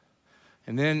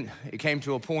 And then it came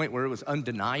to a point where it was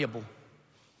undeniable.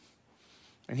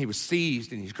 And he was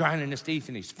seized and he's grinding his teeth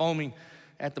and he's foaming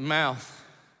at the mouth.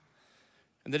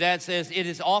 And the dad says, "It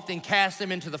is often cast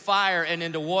him into the fire and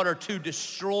into water to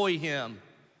destroy him."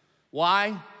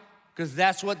 Why? Because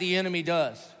that's what the enemy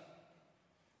does.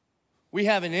 We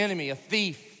have an enemy, a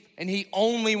thief, and he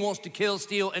only wants to kill,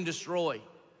 steal, and destroy.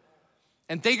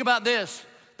 And think about this.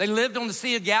 They lived on the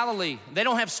Sea of Galilee. They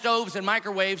don't have stoves and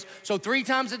microwaves. So 3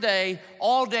 times a day,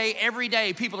 all day, every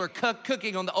day, people are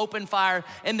cooking on the open fire,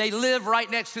 and they live right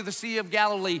next to the Sea of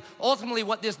Galilee. Ultimately,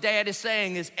 what this dad is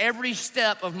saying is every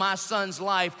step of my son's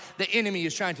life, the enemy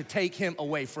is trying to take him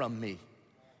away from me.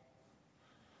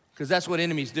 Because that's what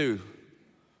enemies do.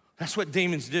 That's what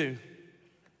demons do.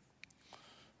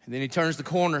 And then he turns the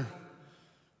corner,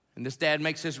 and this dad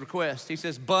makes his request. He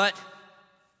says, "But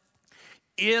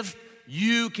if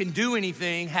you can do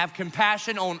anything, have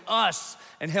compassion on us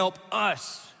and help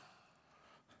us."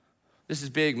 This is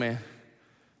big, man.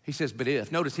 He says, "But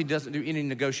if." Notice he doesn't do any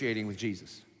negotiating with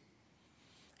Jesus.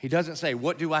 He doesn't say,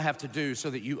 "What do I have to do so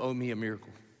that you owe me a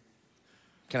miracle?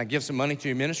 Can I give some money to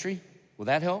your ministry? Will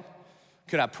that help?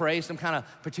 Could I pray some kind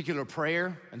of particular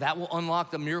prayer and that will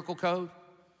unlock the miracle code?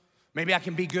 Maybe I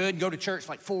can be good and go to church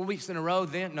like 4 weeks in a row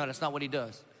then?" No, that's not what he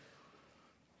does.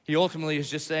 He ultimately is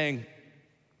just saying,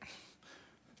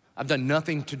 "I've done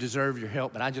nothing to deserve your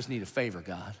help, but I just need a favor,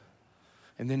 God."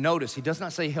 And then notice, he does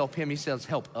not say help him, he says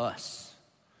help us.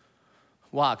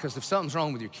 Why? Because if something's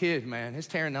wrong with your kid, man, it's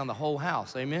tearing down the whole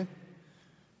house, amen?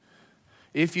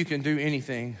 If you can do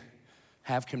anything,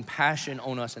 have compassion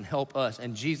on us and help us.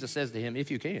 And Jesus says to him,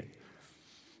 if you can.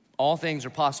 All things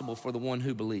are possible for the one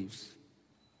who believes.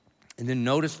 And then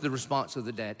notice the response of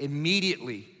the dad.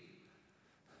 Immediately,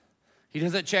 he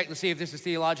doesn't check to see if this is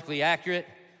theologically accurate.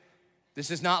 This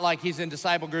is not like he's in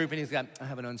disciple group and he's got, I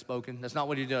have an unspoken. That's not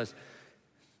what he does.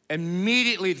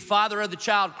 Immediately, the father of the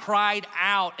child cried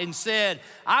out and said,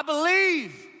 "I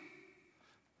believe.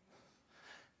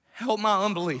 Help my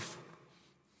unbelief.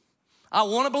 I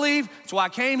want to believe. That's why I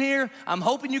came here. I'm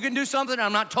hoping you can do something.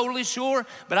 I'm not totally sure,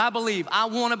 but I believe. I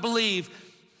want to believe."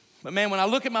 But man, when I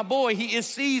look at my boy, he is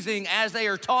seizing as they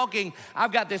are talking.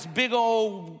 I've got this big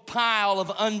old pile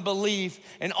of unbelief,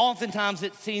 and oftentimes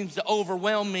it seems to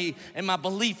overwhelm me, and my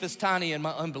belief is tiny and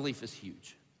my unbelief is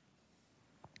huge.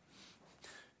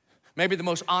 Maybe the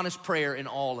most honest prayer in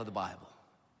all of the Bible.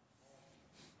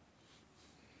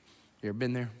 You ever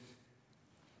been there?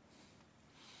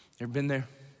 You ever been there?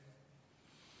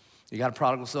 You got a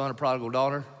prodigal son, a prodigal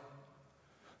daughter,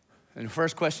 and the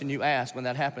first question you ask when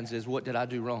that happens is, what did I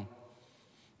do wrong?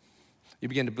 You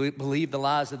begin to believe the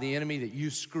lies of the enemy that you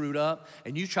screwed up,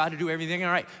 and you try to do everything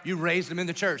all right. You raised them in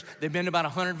the church. They've been to about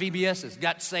 100 VBSs,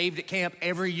 got saved at camp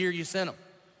every year you sent them.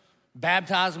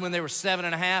 Baptized them when they were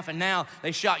 7.5, and now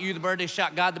they shot you the bird, they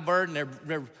shot God the bird, and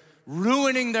they're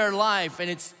ruining their life, and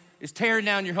it's tearing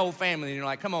down your whole family. And you're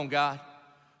like, come on, God,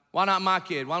 why not my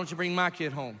kid? Why don't you bring my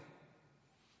kid home?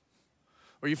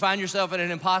 Or you find yourself in an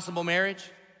impossible marriage,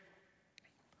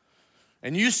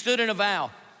 and you stood in a vow.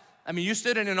 You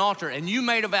stood in an altar and you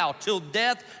made a vow, till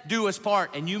death do us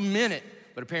part, and you meant it,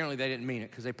 but apparently they didn't mean it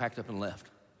because they packed up and left.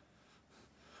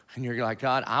 And you're like,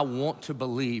 God, I want to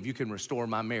believe you can restore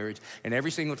my marriage. And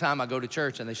every single time I go to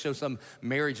church and they show some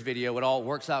marriage video, it all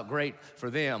works out great for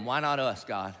them. Why not us,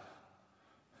 God?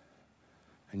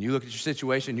 And you look at your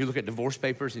situation, you look at divorce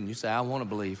papers, and you say, I want to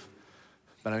believe,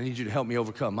 but I need you to help me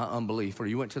overcome my unbelief. Or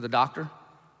you went to the doctor,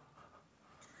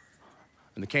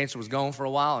 and the cancer was gone for a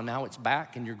while, and now it's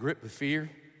back, and you're gripped with fear.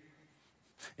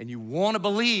 And you want to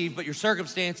believe, but your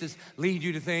circumstances lead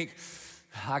you to think,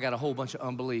 I got a whole bunch of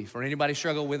unbelief. Or anybody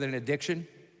struggle with an addiction?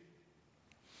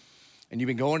 And you've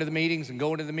been going to the meetings,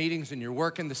 and you're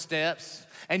working the steps,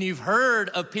 and you've heard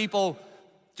of people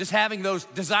just having those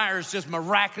desires just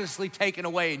miraculously taken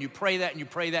away, and you pray that, and you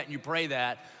pray that, and you pray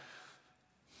that.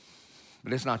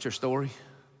 But it's not your story.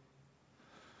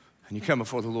 And you come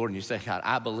before the Lord and you say, God,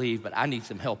 I believe, but I need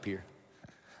some help here.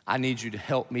 I need you to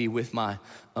help me with my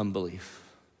unbelief.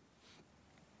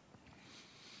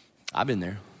 I've been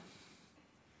there.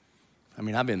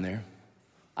 I've been there.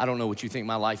 I don't know what you think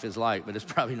my life is like, but it's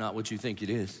probably not what you think it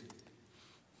is.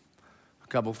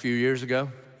 A few years ago,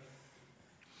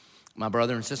 my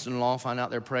brother and sister-in-law find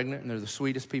out they're pregnant, and they're the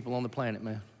sweetest people on the planet,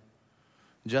 man.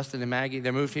 Justin and Maggie,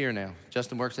 they moved here now.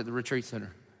 Justin works at the retreat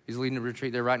center. He's leading the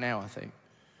retreat there right now, I think.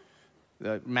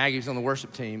 Maggie's on the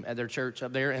worship team at their church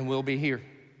up there, and we'll be here.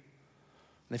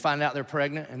 They find out they're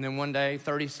pregnant, and then one day,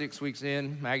 36 weeks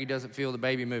in, Maggie doesn't feel the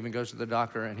baby moving, goes to the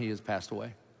doctor, and he has passed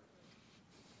away.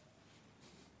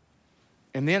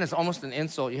 And then it's almost an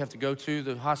insult. You have to go to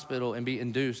the hospital and be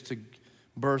induced to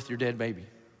birth your dead baby.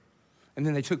 And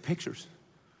then they took pictures,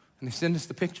 and they send us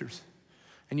the pictures.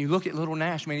 And you look at little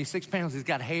Nash, man, he's 6 pounds, he's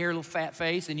got hair, little fat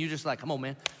face, and you just like, come on,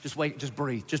 man, just wait, just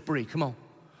breathe, come on.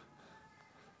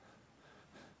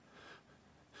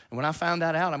 And when I found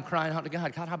that out, I'm crying out to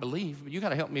God, God, I believe, but you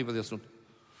gotta help me with this one.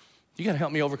 You gotta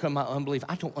help me overcome my unbelief.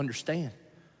 I don't understand.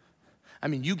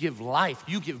 You give life,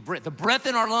 you give breath. The breath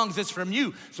in our lungs is from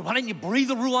you. So why didn't you breathe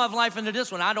the ruach of life into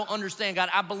this one? I don't understand, God.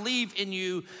 I believe in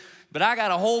you, but I got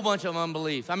a whole bunch of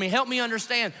unbelief. Help me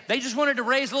understand. They just wanted to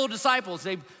raise little disciples.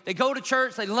 They go to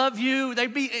church, they love you,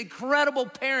 they'd be incredible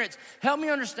parents. Help me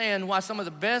understand why some of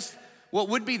the best, what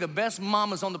would be the best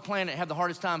mamas on the planet have the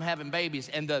hardest time having babies,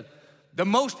 and the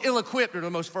most ill-equipped are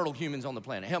the most fertile humans on the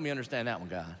planet. Help me understand that one,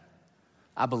 God.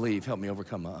 I believe, help me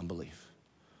overcome my unbelief.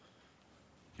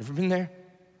 You ever been there?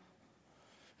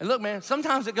 And look, man,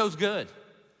 sometimes it goes good.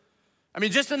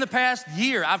 Just in the past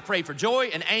year, I've prayed for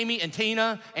Joy and Amy and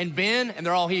Tina and Ben, and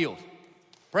they're all healed.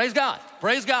 Praise God,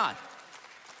 praise God.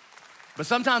 But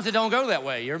sometimes it don't go that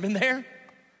way. You ever been there?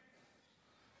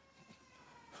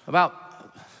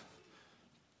 About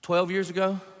 12 years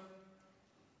ago,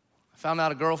 I found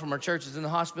out a girl from our church is in the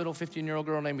hospital, 15-year-old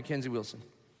girl named Mackenzie Wilson.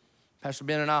 Pastor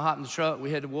Ben and I hop in the truck,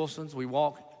 we head to Wilson's, we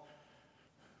walk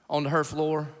onto her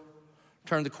floor,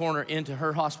 turn the corner into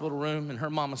her hospital room, and her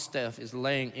mama, Steph, is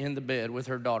laying in the bed with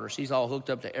her daughter. She's all hooked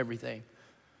up to everything.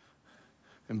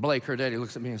 And Blake, her daddy,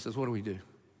 looks at me and says, what do we do?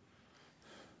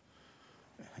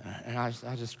 And I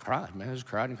just cried, man. I just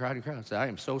cried and cried and cried. I said, I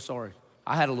am so sorry.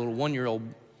 I had a little 1-year-old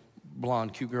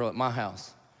blonde, cute girl at my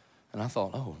house, and I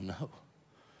thought, oh, no.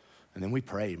 And then we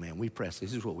prayed, man. We pressed.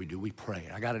 This is what we do. We pray.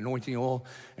 I got anointing oil,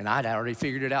 and I'd already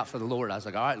figured it out for the Lord. I was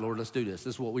like, all right, Lord, let's do this.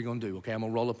 This is what we're going to do, okay? I'm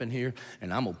going to roll up in here,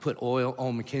 and I'm going to put oil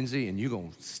on Mackenzie, and you're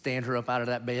going to stand her up out of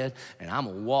that bed, and I'm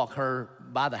going to walk her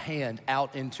by the hand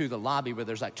out into the lobby where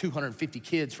there's like 250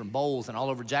 kids from Bowles and all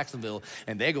over Jacksonville,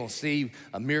 and they're going to see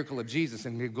a miracle of Jesus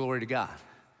and give glory to God.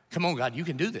 Come on, God, you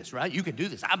can do this, right? You can do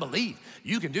this. I believe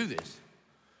you can do this.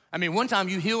 One time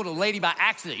you healed a lady by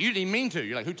accident. You didn't even mean to.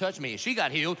 You're like, who touched me? And she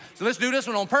got healed. So let's do this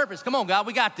one on purpose. Come on, God,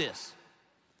 we got this.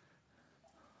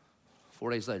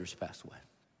 4 days later, she passed away.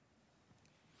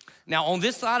 Now, on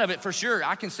this side of it, for sure,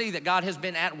 I can see that God has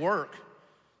been at work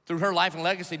through her life and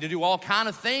legacy to do all kind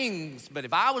of things. But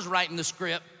if I was writing the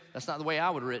script, that's not the way I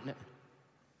would have written it.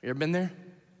 You ever been there?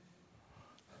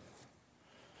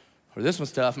 Or this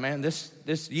one's tough, man.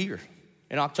 This year,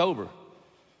 in October,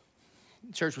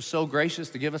 the church was so gracious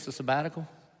to give us a sabbatical.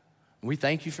 We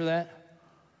thank you for that.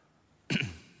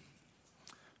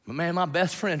 But man, my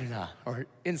best friend and I are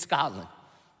in Scotland.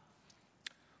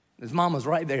 His mama's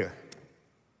right there.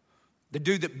 The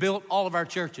dude that built all of our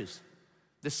churches,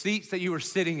 the seats that you were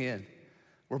sitting in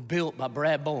were built by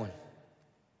Brad Bowen.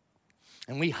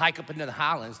 And we hike up into the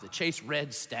Highlands to chase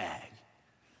red stag.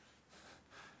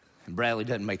 And Bradley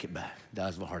doesn't make it back,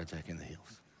 dies of a heart attack in the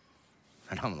hills.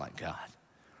 And I'm like, God,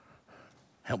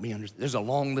 help me understand. There's a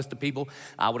long list of people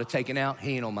I would have taken out.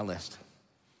 He ain't on my list.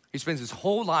 He spends his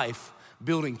whole life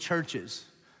building churches.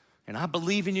 And I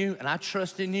believe in you and I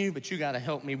trust in you, but you got to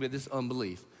help me with this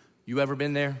unbelief. You ever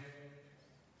been there?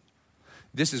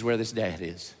 This is where this dad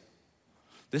is.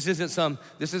 This isn't some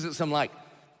like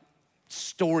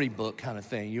storybook kind of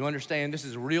thing. You understand? This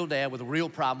is a real dad with a real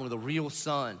problem with a real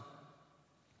son.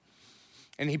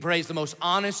 And he prays the most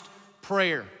honest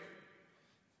prayer.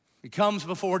 He comes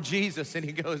before Jesus and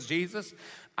he goes, Jesus,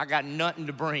 I got nothing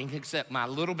to bring except my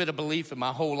little bit of belief and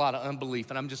my whole lot of unbelief.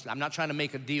 And I'm not trying to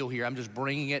make a deal here. I'm just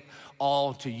bringing it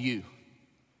all to you.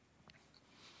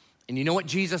 And you know what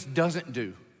Jesus doesn't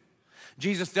do?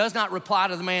 Jesus does not reply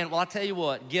to the man, well, I'll tell you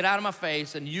what, get out of my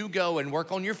face and you go and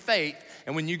work on your faith.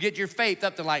 And when you get your faith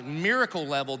up to like miracle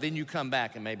level, then you come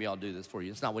back and maybe I'll do this for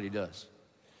you. It's not what he does.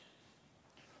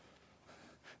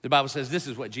 The Bible says this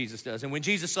is what Jesus does. And when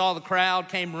Jesus saw the crowd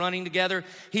came running together,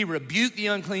 he rebuked the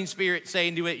unclean spirit,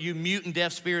 saying to it, you mute and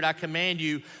deaf spirit, I command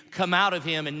you, come out of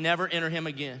him and never enter him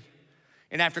again.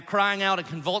 And after crying out and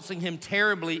convulsing him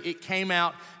terribly, it came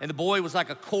out, and the boy was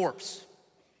like a corpse.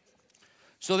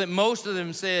 So that most of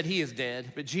them said, he is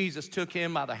dead. But Jesus took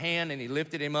him by the hand and he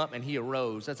lifted him up and he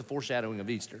arose. That's a foreshadowing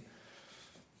of Easter.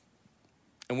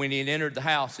 And when he had entered the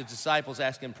house, his disciples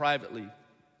asked him privately,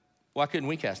 why couldn't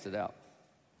we cast it out?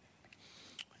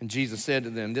 And Jesus said to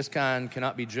them, this kind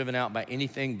cannot be driven out by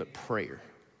anything but prayer.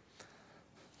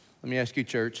 Let me ask you,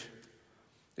 church,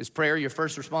 is prayer your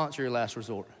first response or your last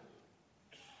resort?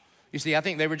 You see, I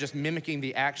think they were just mimicking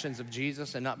the actions of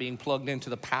Jesus and not being plugged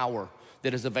into the power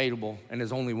that is available and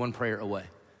is only one prayer away.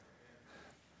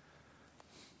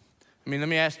 I mean, let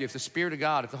me ask you, if the Spirit of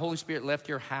God, if the Holy Spirit left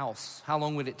your house, how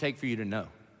long would it take for you to know?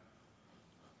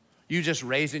 You just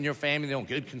raising your family on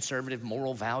good conservative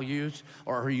moral values,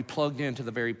 or are you plugged into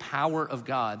the very power of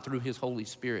God through his Holy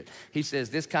Spirit? He says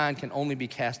this kind can only be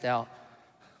cast out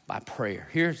by prayer.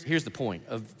 Here's the point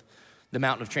of the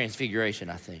mountain of transfiguration,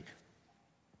 I think.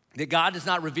 That God does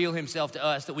not reveal himself to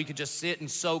us that we could just sit and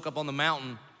soak up on the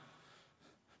mountain,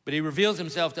 but he reveals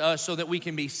himself to us so that we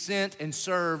can be sent and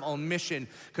serve on mission,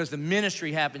 because the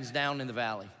ministry happens down in the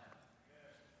valley.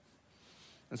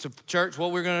 And so, church,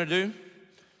 what we're going to do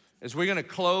is we're going to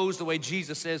close the way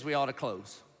Jesus says we ought to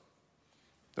close.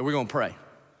 That we're going to pray.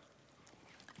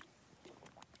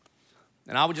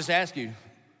 And I would just ask you,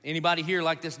 anybody here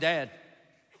like this dad?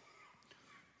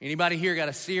 Anybody here got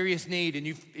a serious need and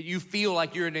you feel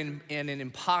like you're in an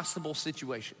impossible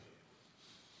situation?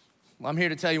 Well, I'm here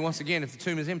to tell you once again, if the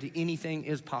tomb is empty, anything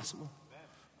is possible.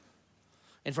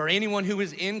 And for anyone who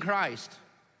is in Christ,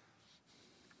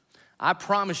 I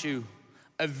promise you,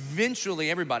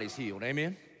 eventually everybody's healed,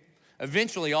 amen?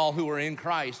 Eventually all who are in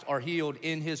Christ are healed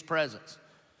in his presence.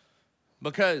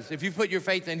 Because if you put your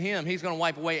faith in him, he's gonna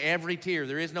wipe away every tear.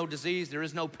 There is no disease, there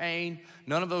is no pain,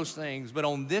 none of those things. But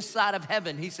on this side of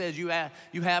heaven, he says you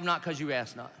have not because you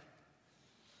ask not.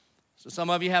 So some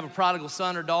of you have a prodigal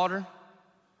son or daughter,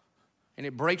 and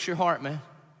it breaks your heart, man.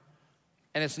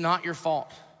 And it's not your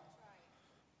fault.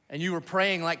 And you were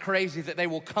praying like crazy that they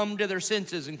will come to their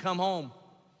senses and come home.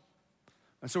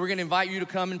 And so we're gonna invite you to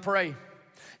come and pray.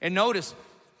 And notice,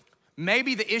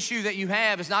 maybe the issue that you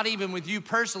have is not even with you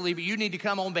personally, but you need to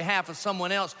come on behalf of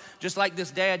someone else, just like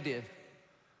this dad did.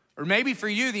 Or maybe for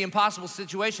you, the impossible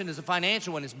situation is a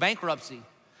financial one, it's bankruptcy.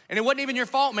 And it wasn't even your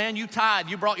fault, man. You tithed,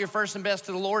 you brought your first and best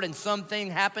to the Lord, and something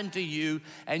happened to you,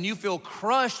 and you feel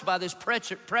crushed by this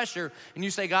pressure, and you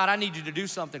say, God, I need you to do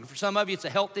something. For some of you, it's a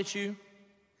health issue.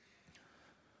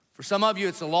 For some of you,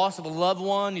 it's the loss of a loved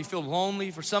one. You feel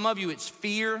lonely. For some of you, it's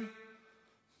fear.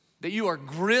 That you are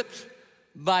gripped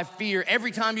by fear. Every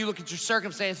time you look at your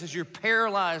circumstances, you're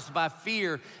paralyzed by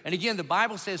fear. And again, the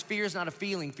Bible says fear is not a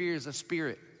feeling, fear is a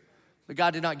spirit. But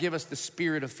God did not give us the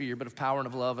spirit of fear, but of power and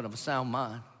of love and of a sound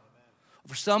mind.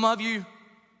 For some of you,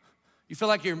 you feel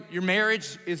like your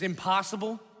marriage is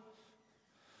impossible.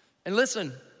 And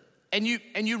listen, and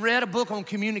you read a book on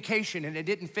communication and it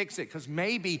didn't fix it, because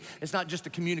maybe it's not just a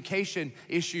communication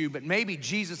issue, but maybe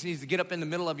Jesus needs to get up in the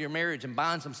middle of your marriage and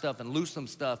bind some stuff and loose some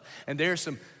stuff. And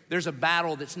there's a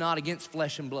battle that's not against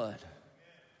flesh and blood.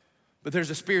 but there's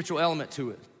a spiritual element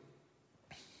to it.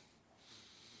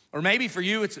 Or maybe for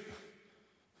you,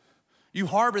 you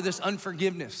harbor this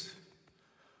unforgiveness.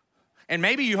 And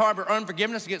maybe you harbor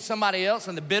unforgiveness against somebody else,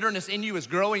 and the bitterness in you is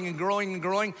growing and growing and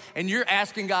growing, and you're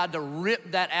asking God to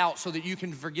rip that out so that you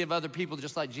can forgive other people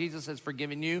just like Jesus has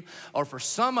forgiven you. Or for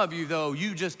some of you, though,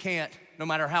 you just can't, no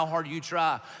matter how hard you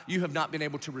try, you have not been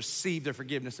able to receive the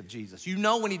forgiveness of Jesus. You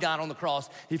know when he died on the cross,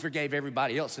 he forgave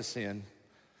everybody else's sin.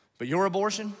 But your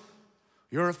abortion,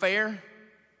 your affair,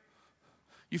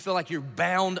 you feel like you're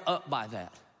bound up by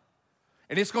that.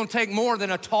 And it's gonna take more than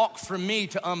a talk from me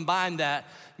to unbind that.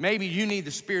 Maybe you need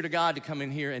the Spirit of God to come in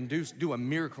here and do a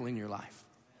miracle in your life.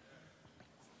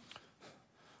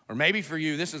 Or maybe for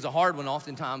you, this is a hard one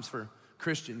oftentimes for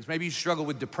Christians. Maybe you struggle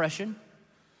with depression,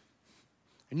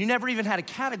 and you never even had a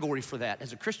category for that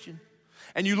as a Christian.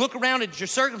 And you look around at your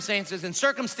circumstances, and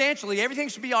circumstantially, everything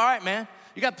should be all right, man.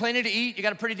 You got plenty to eat, you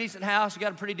got a pretty decent house, you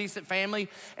got a pretty decent family,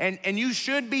 and you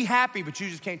should be happy, but you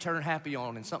just can't turn happy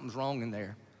on, and something's wrong in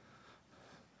there.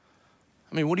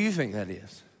 I mean, what do you think that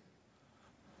is?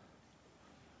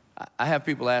 I have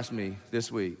people ask me this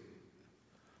week,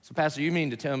 so Pastor, you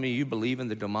mean to tell me you believe in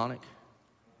the demonic?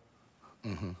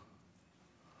 Mm-hmm.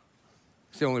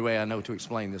 It's the only way I know to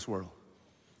explain this world.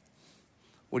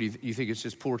 What do you think it's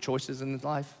just poor choices in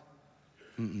life?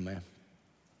 Man.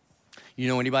 You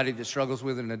know anybody that struggles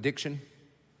with an addiction?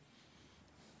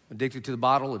 Addicted to the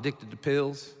bottle, addicted to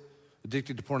pills,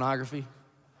 addicted to pornography?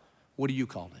 What do you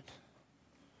call it?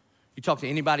 You talk to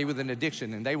anybody with an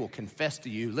addiction and they will confess to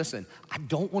you, listen, I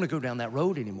don't want to go down that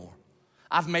road anymore.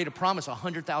 I've made a promise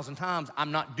 100,000 times.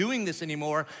 I'm not doing this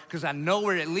anymore because I know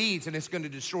where it leads and it's going to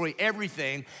destroy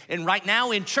everything. And right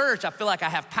now in church, I feel like I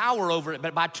have power over it.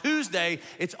 But by Tuesday,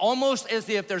 it's almost as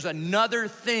if there's another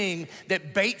thing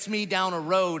that baits me down a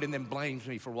road and then blames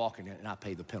me for walking it, and I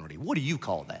pay the penalty. What do you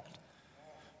call that?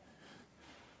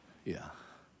 Yeah.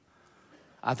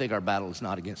 I think our battle is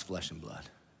not against flesh and blood.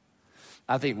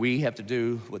 I think we have to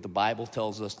do what the Bible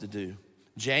tells us to do.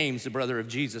 James, the brother of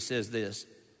Jesus, says this.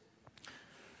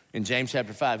 In James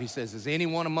chapter 5, he says, is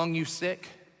anyone among you sick?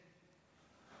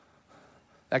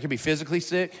 That could be physically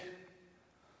sick.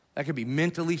 That could be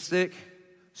mentally sick,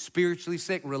 spiritually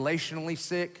sick, relationally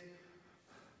sick.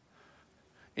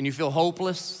 And you feel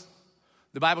hopeless.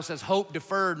 The Bible says hope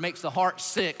deferred makes the heart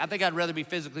sick. I think I'd rather be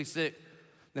physically sick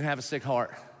than have a sick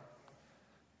heart.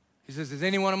 He says, is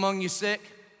anyone among you sick?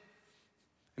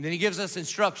 And then he gives us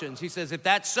instructions. He says, if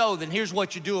that's so, then here's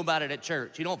what you do about it at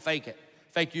church. You don't fake it.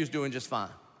 Fake you's doing just fine.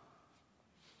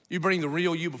 You bring the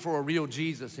real you before a real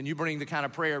Jesus, and you bring the kind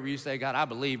of prayer where you say, God, I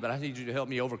believe, but I need you to help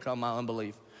me overcome my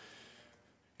unbelief.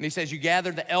 And he says, you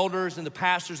gather the elders and the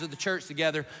pastors of the church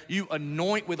together. You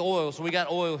anoint with oil. So we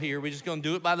got oil here. We're just going to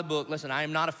do it by the book. Listen, I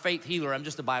am not a faith healer. I'm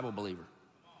just a Bible believer.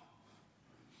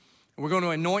 And we're going to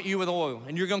anoint you with oil,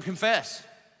 and you're going to confess.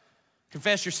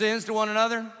 Confess your sins to one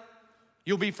another.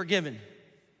 You'll be forgiven.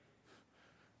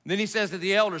 Then he says that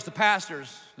the elders, the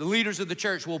pastors, the leaders of the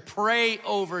church will pray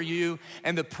over you,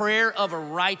 and the prayer of a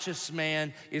righteous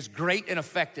man is great and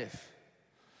effective.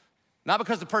 Not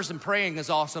because the person praying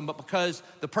is awesome, but because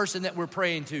the person that we're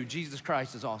praying to, Jesus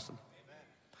Christ, is awesome. Amen.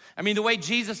 I mean, the way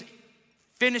Jesus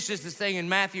finishes this thing in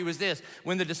Matthew is this.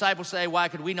 When the disciples say, why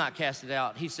could we not cast it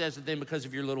out? He says to them, because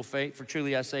of your little faith. For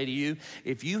truly I say to you,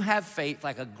 if you have faith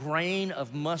like a grain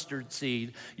of mustard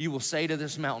seed, you will say to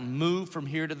this mountain, move from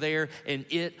here to there, and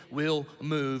it will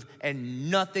move, and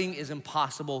nothing is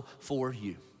impossible for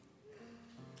you.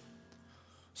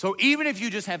 So even if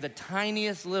you just have the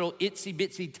tiniest little itsy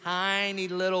bitsy tiny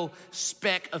little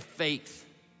speck of faith,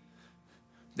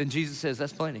 then Jesus says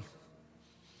that's plenty.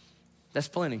 That's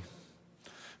plenty.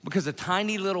 Because a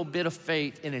tiny little bit of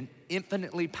faith in an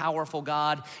infinitely powerful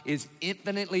God is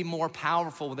infinitely more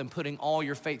powerful than putting all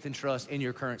your faith and trust in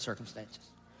your current circumstances.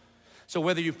 So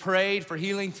whether you've prayed for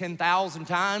healing 10,000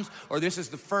 times, or this is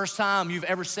the first time you've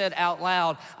ever said out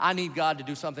loud, I need God to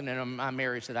do something in my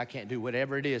marriage that I can't do,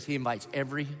 whatever it is, he invites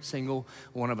every single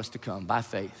one of us to come by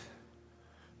faith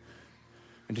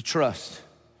and to trust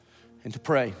and to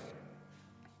pray.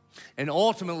 And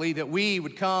ultimately that we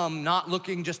would come not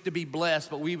looking just to be blessed,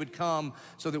 but we would come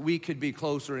so that we could be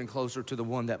closer and closer to the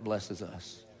one that blesses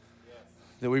us.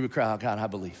 That we would cry out, God, I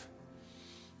believe.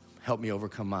 Help me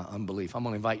overcome my unbelief. I'm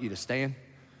gonna invite you to stand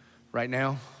right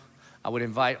now. I would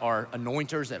invite our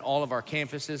anointers at all of our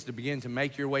campuses to begin to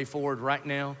make your way forward right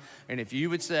now. And if you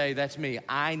would say, that's me,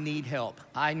 I need help,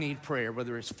 I need prayer,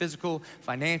 whether it's physical,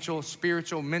 financial,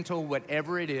 spiritual, mental,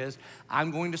 whatever it is,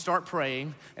 I'm going to start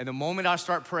praying. And the moment I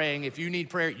start praying, if you need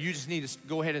prayer, you just need to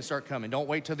go ahead and start coming. Don't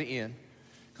wait till the end,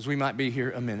 because we might be here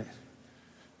a minute.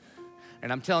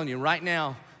 And I'm telling you right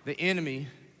now, the enemy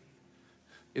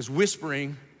is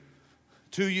whispering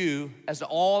to you as to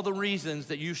all the reasons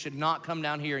that you should not come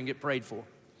down here and get prayed for.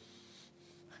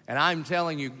 And I'm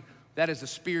telling you, that is the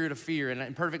spirit of fear, and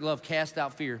in perfect love cast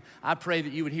out fear. I pray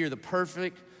that you would hear the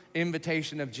perfect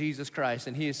invitation of Jesus Christ,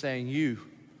 and he is saying, you,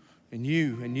 and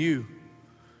you, and you,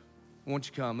 won't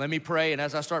you come? Let me pray, and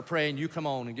as I start praying, you come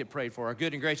on and get prayed for. Our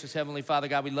good and gracious Heavenly Father,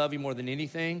 God, we love you more than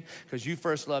anything because you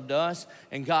first loved us,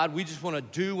 and God, we just want to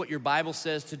do what your Bible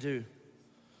says to do.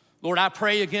 Lord, I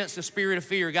pray against the spirit of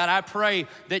fear. God, I pray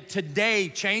that today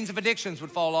chains of addictions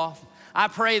would fall off. I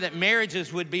pray that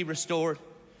marriages would be restored.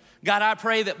 God, I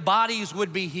pray that bodies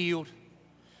would be healed.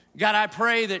 God, I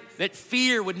pray that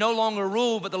fear would no longer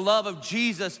rule, but the love of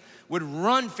Jesus would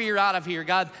run fear out of here.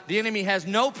 God, the enemy has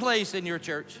no place in your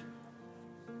church.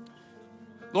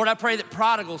 Lord, I pray that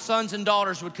prodigal sons and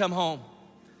daughters would come home.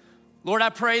 Lord, I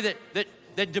pray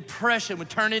that depression would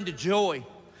turn into joy.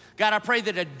 God, I pray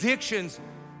that addictions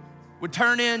would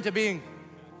turn into being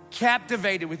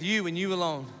captivated with you and you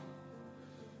alone.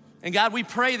 And God, we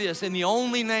pray this in the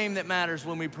only name that matters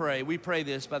when we pray. We pray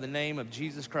this by the name of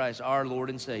Jesus Christ, our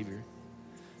Lord and Savior.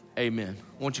 Amen.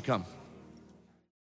 Won't you come?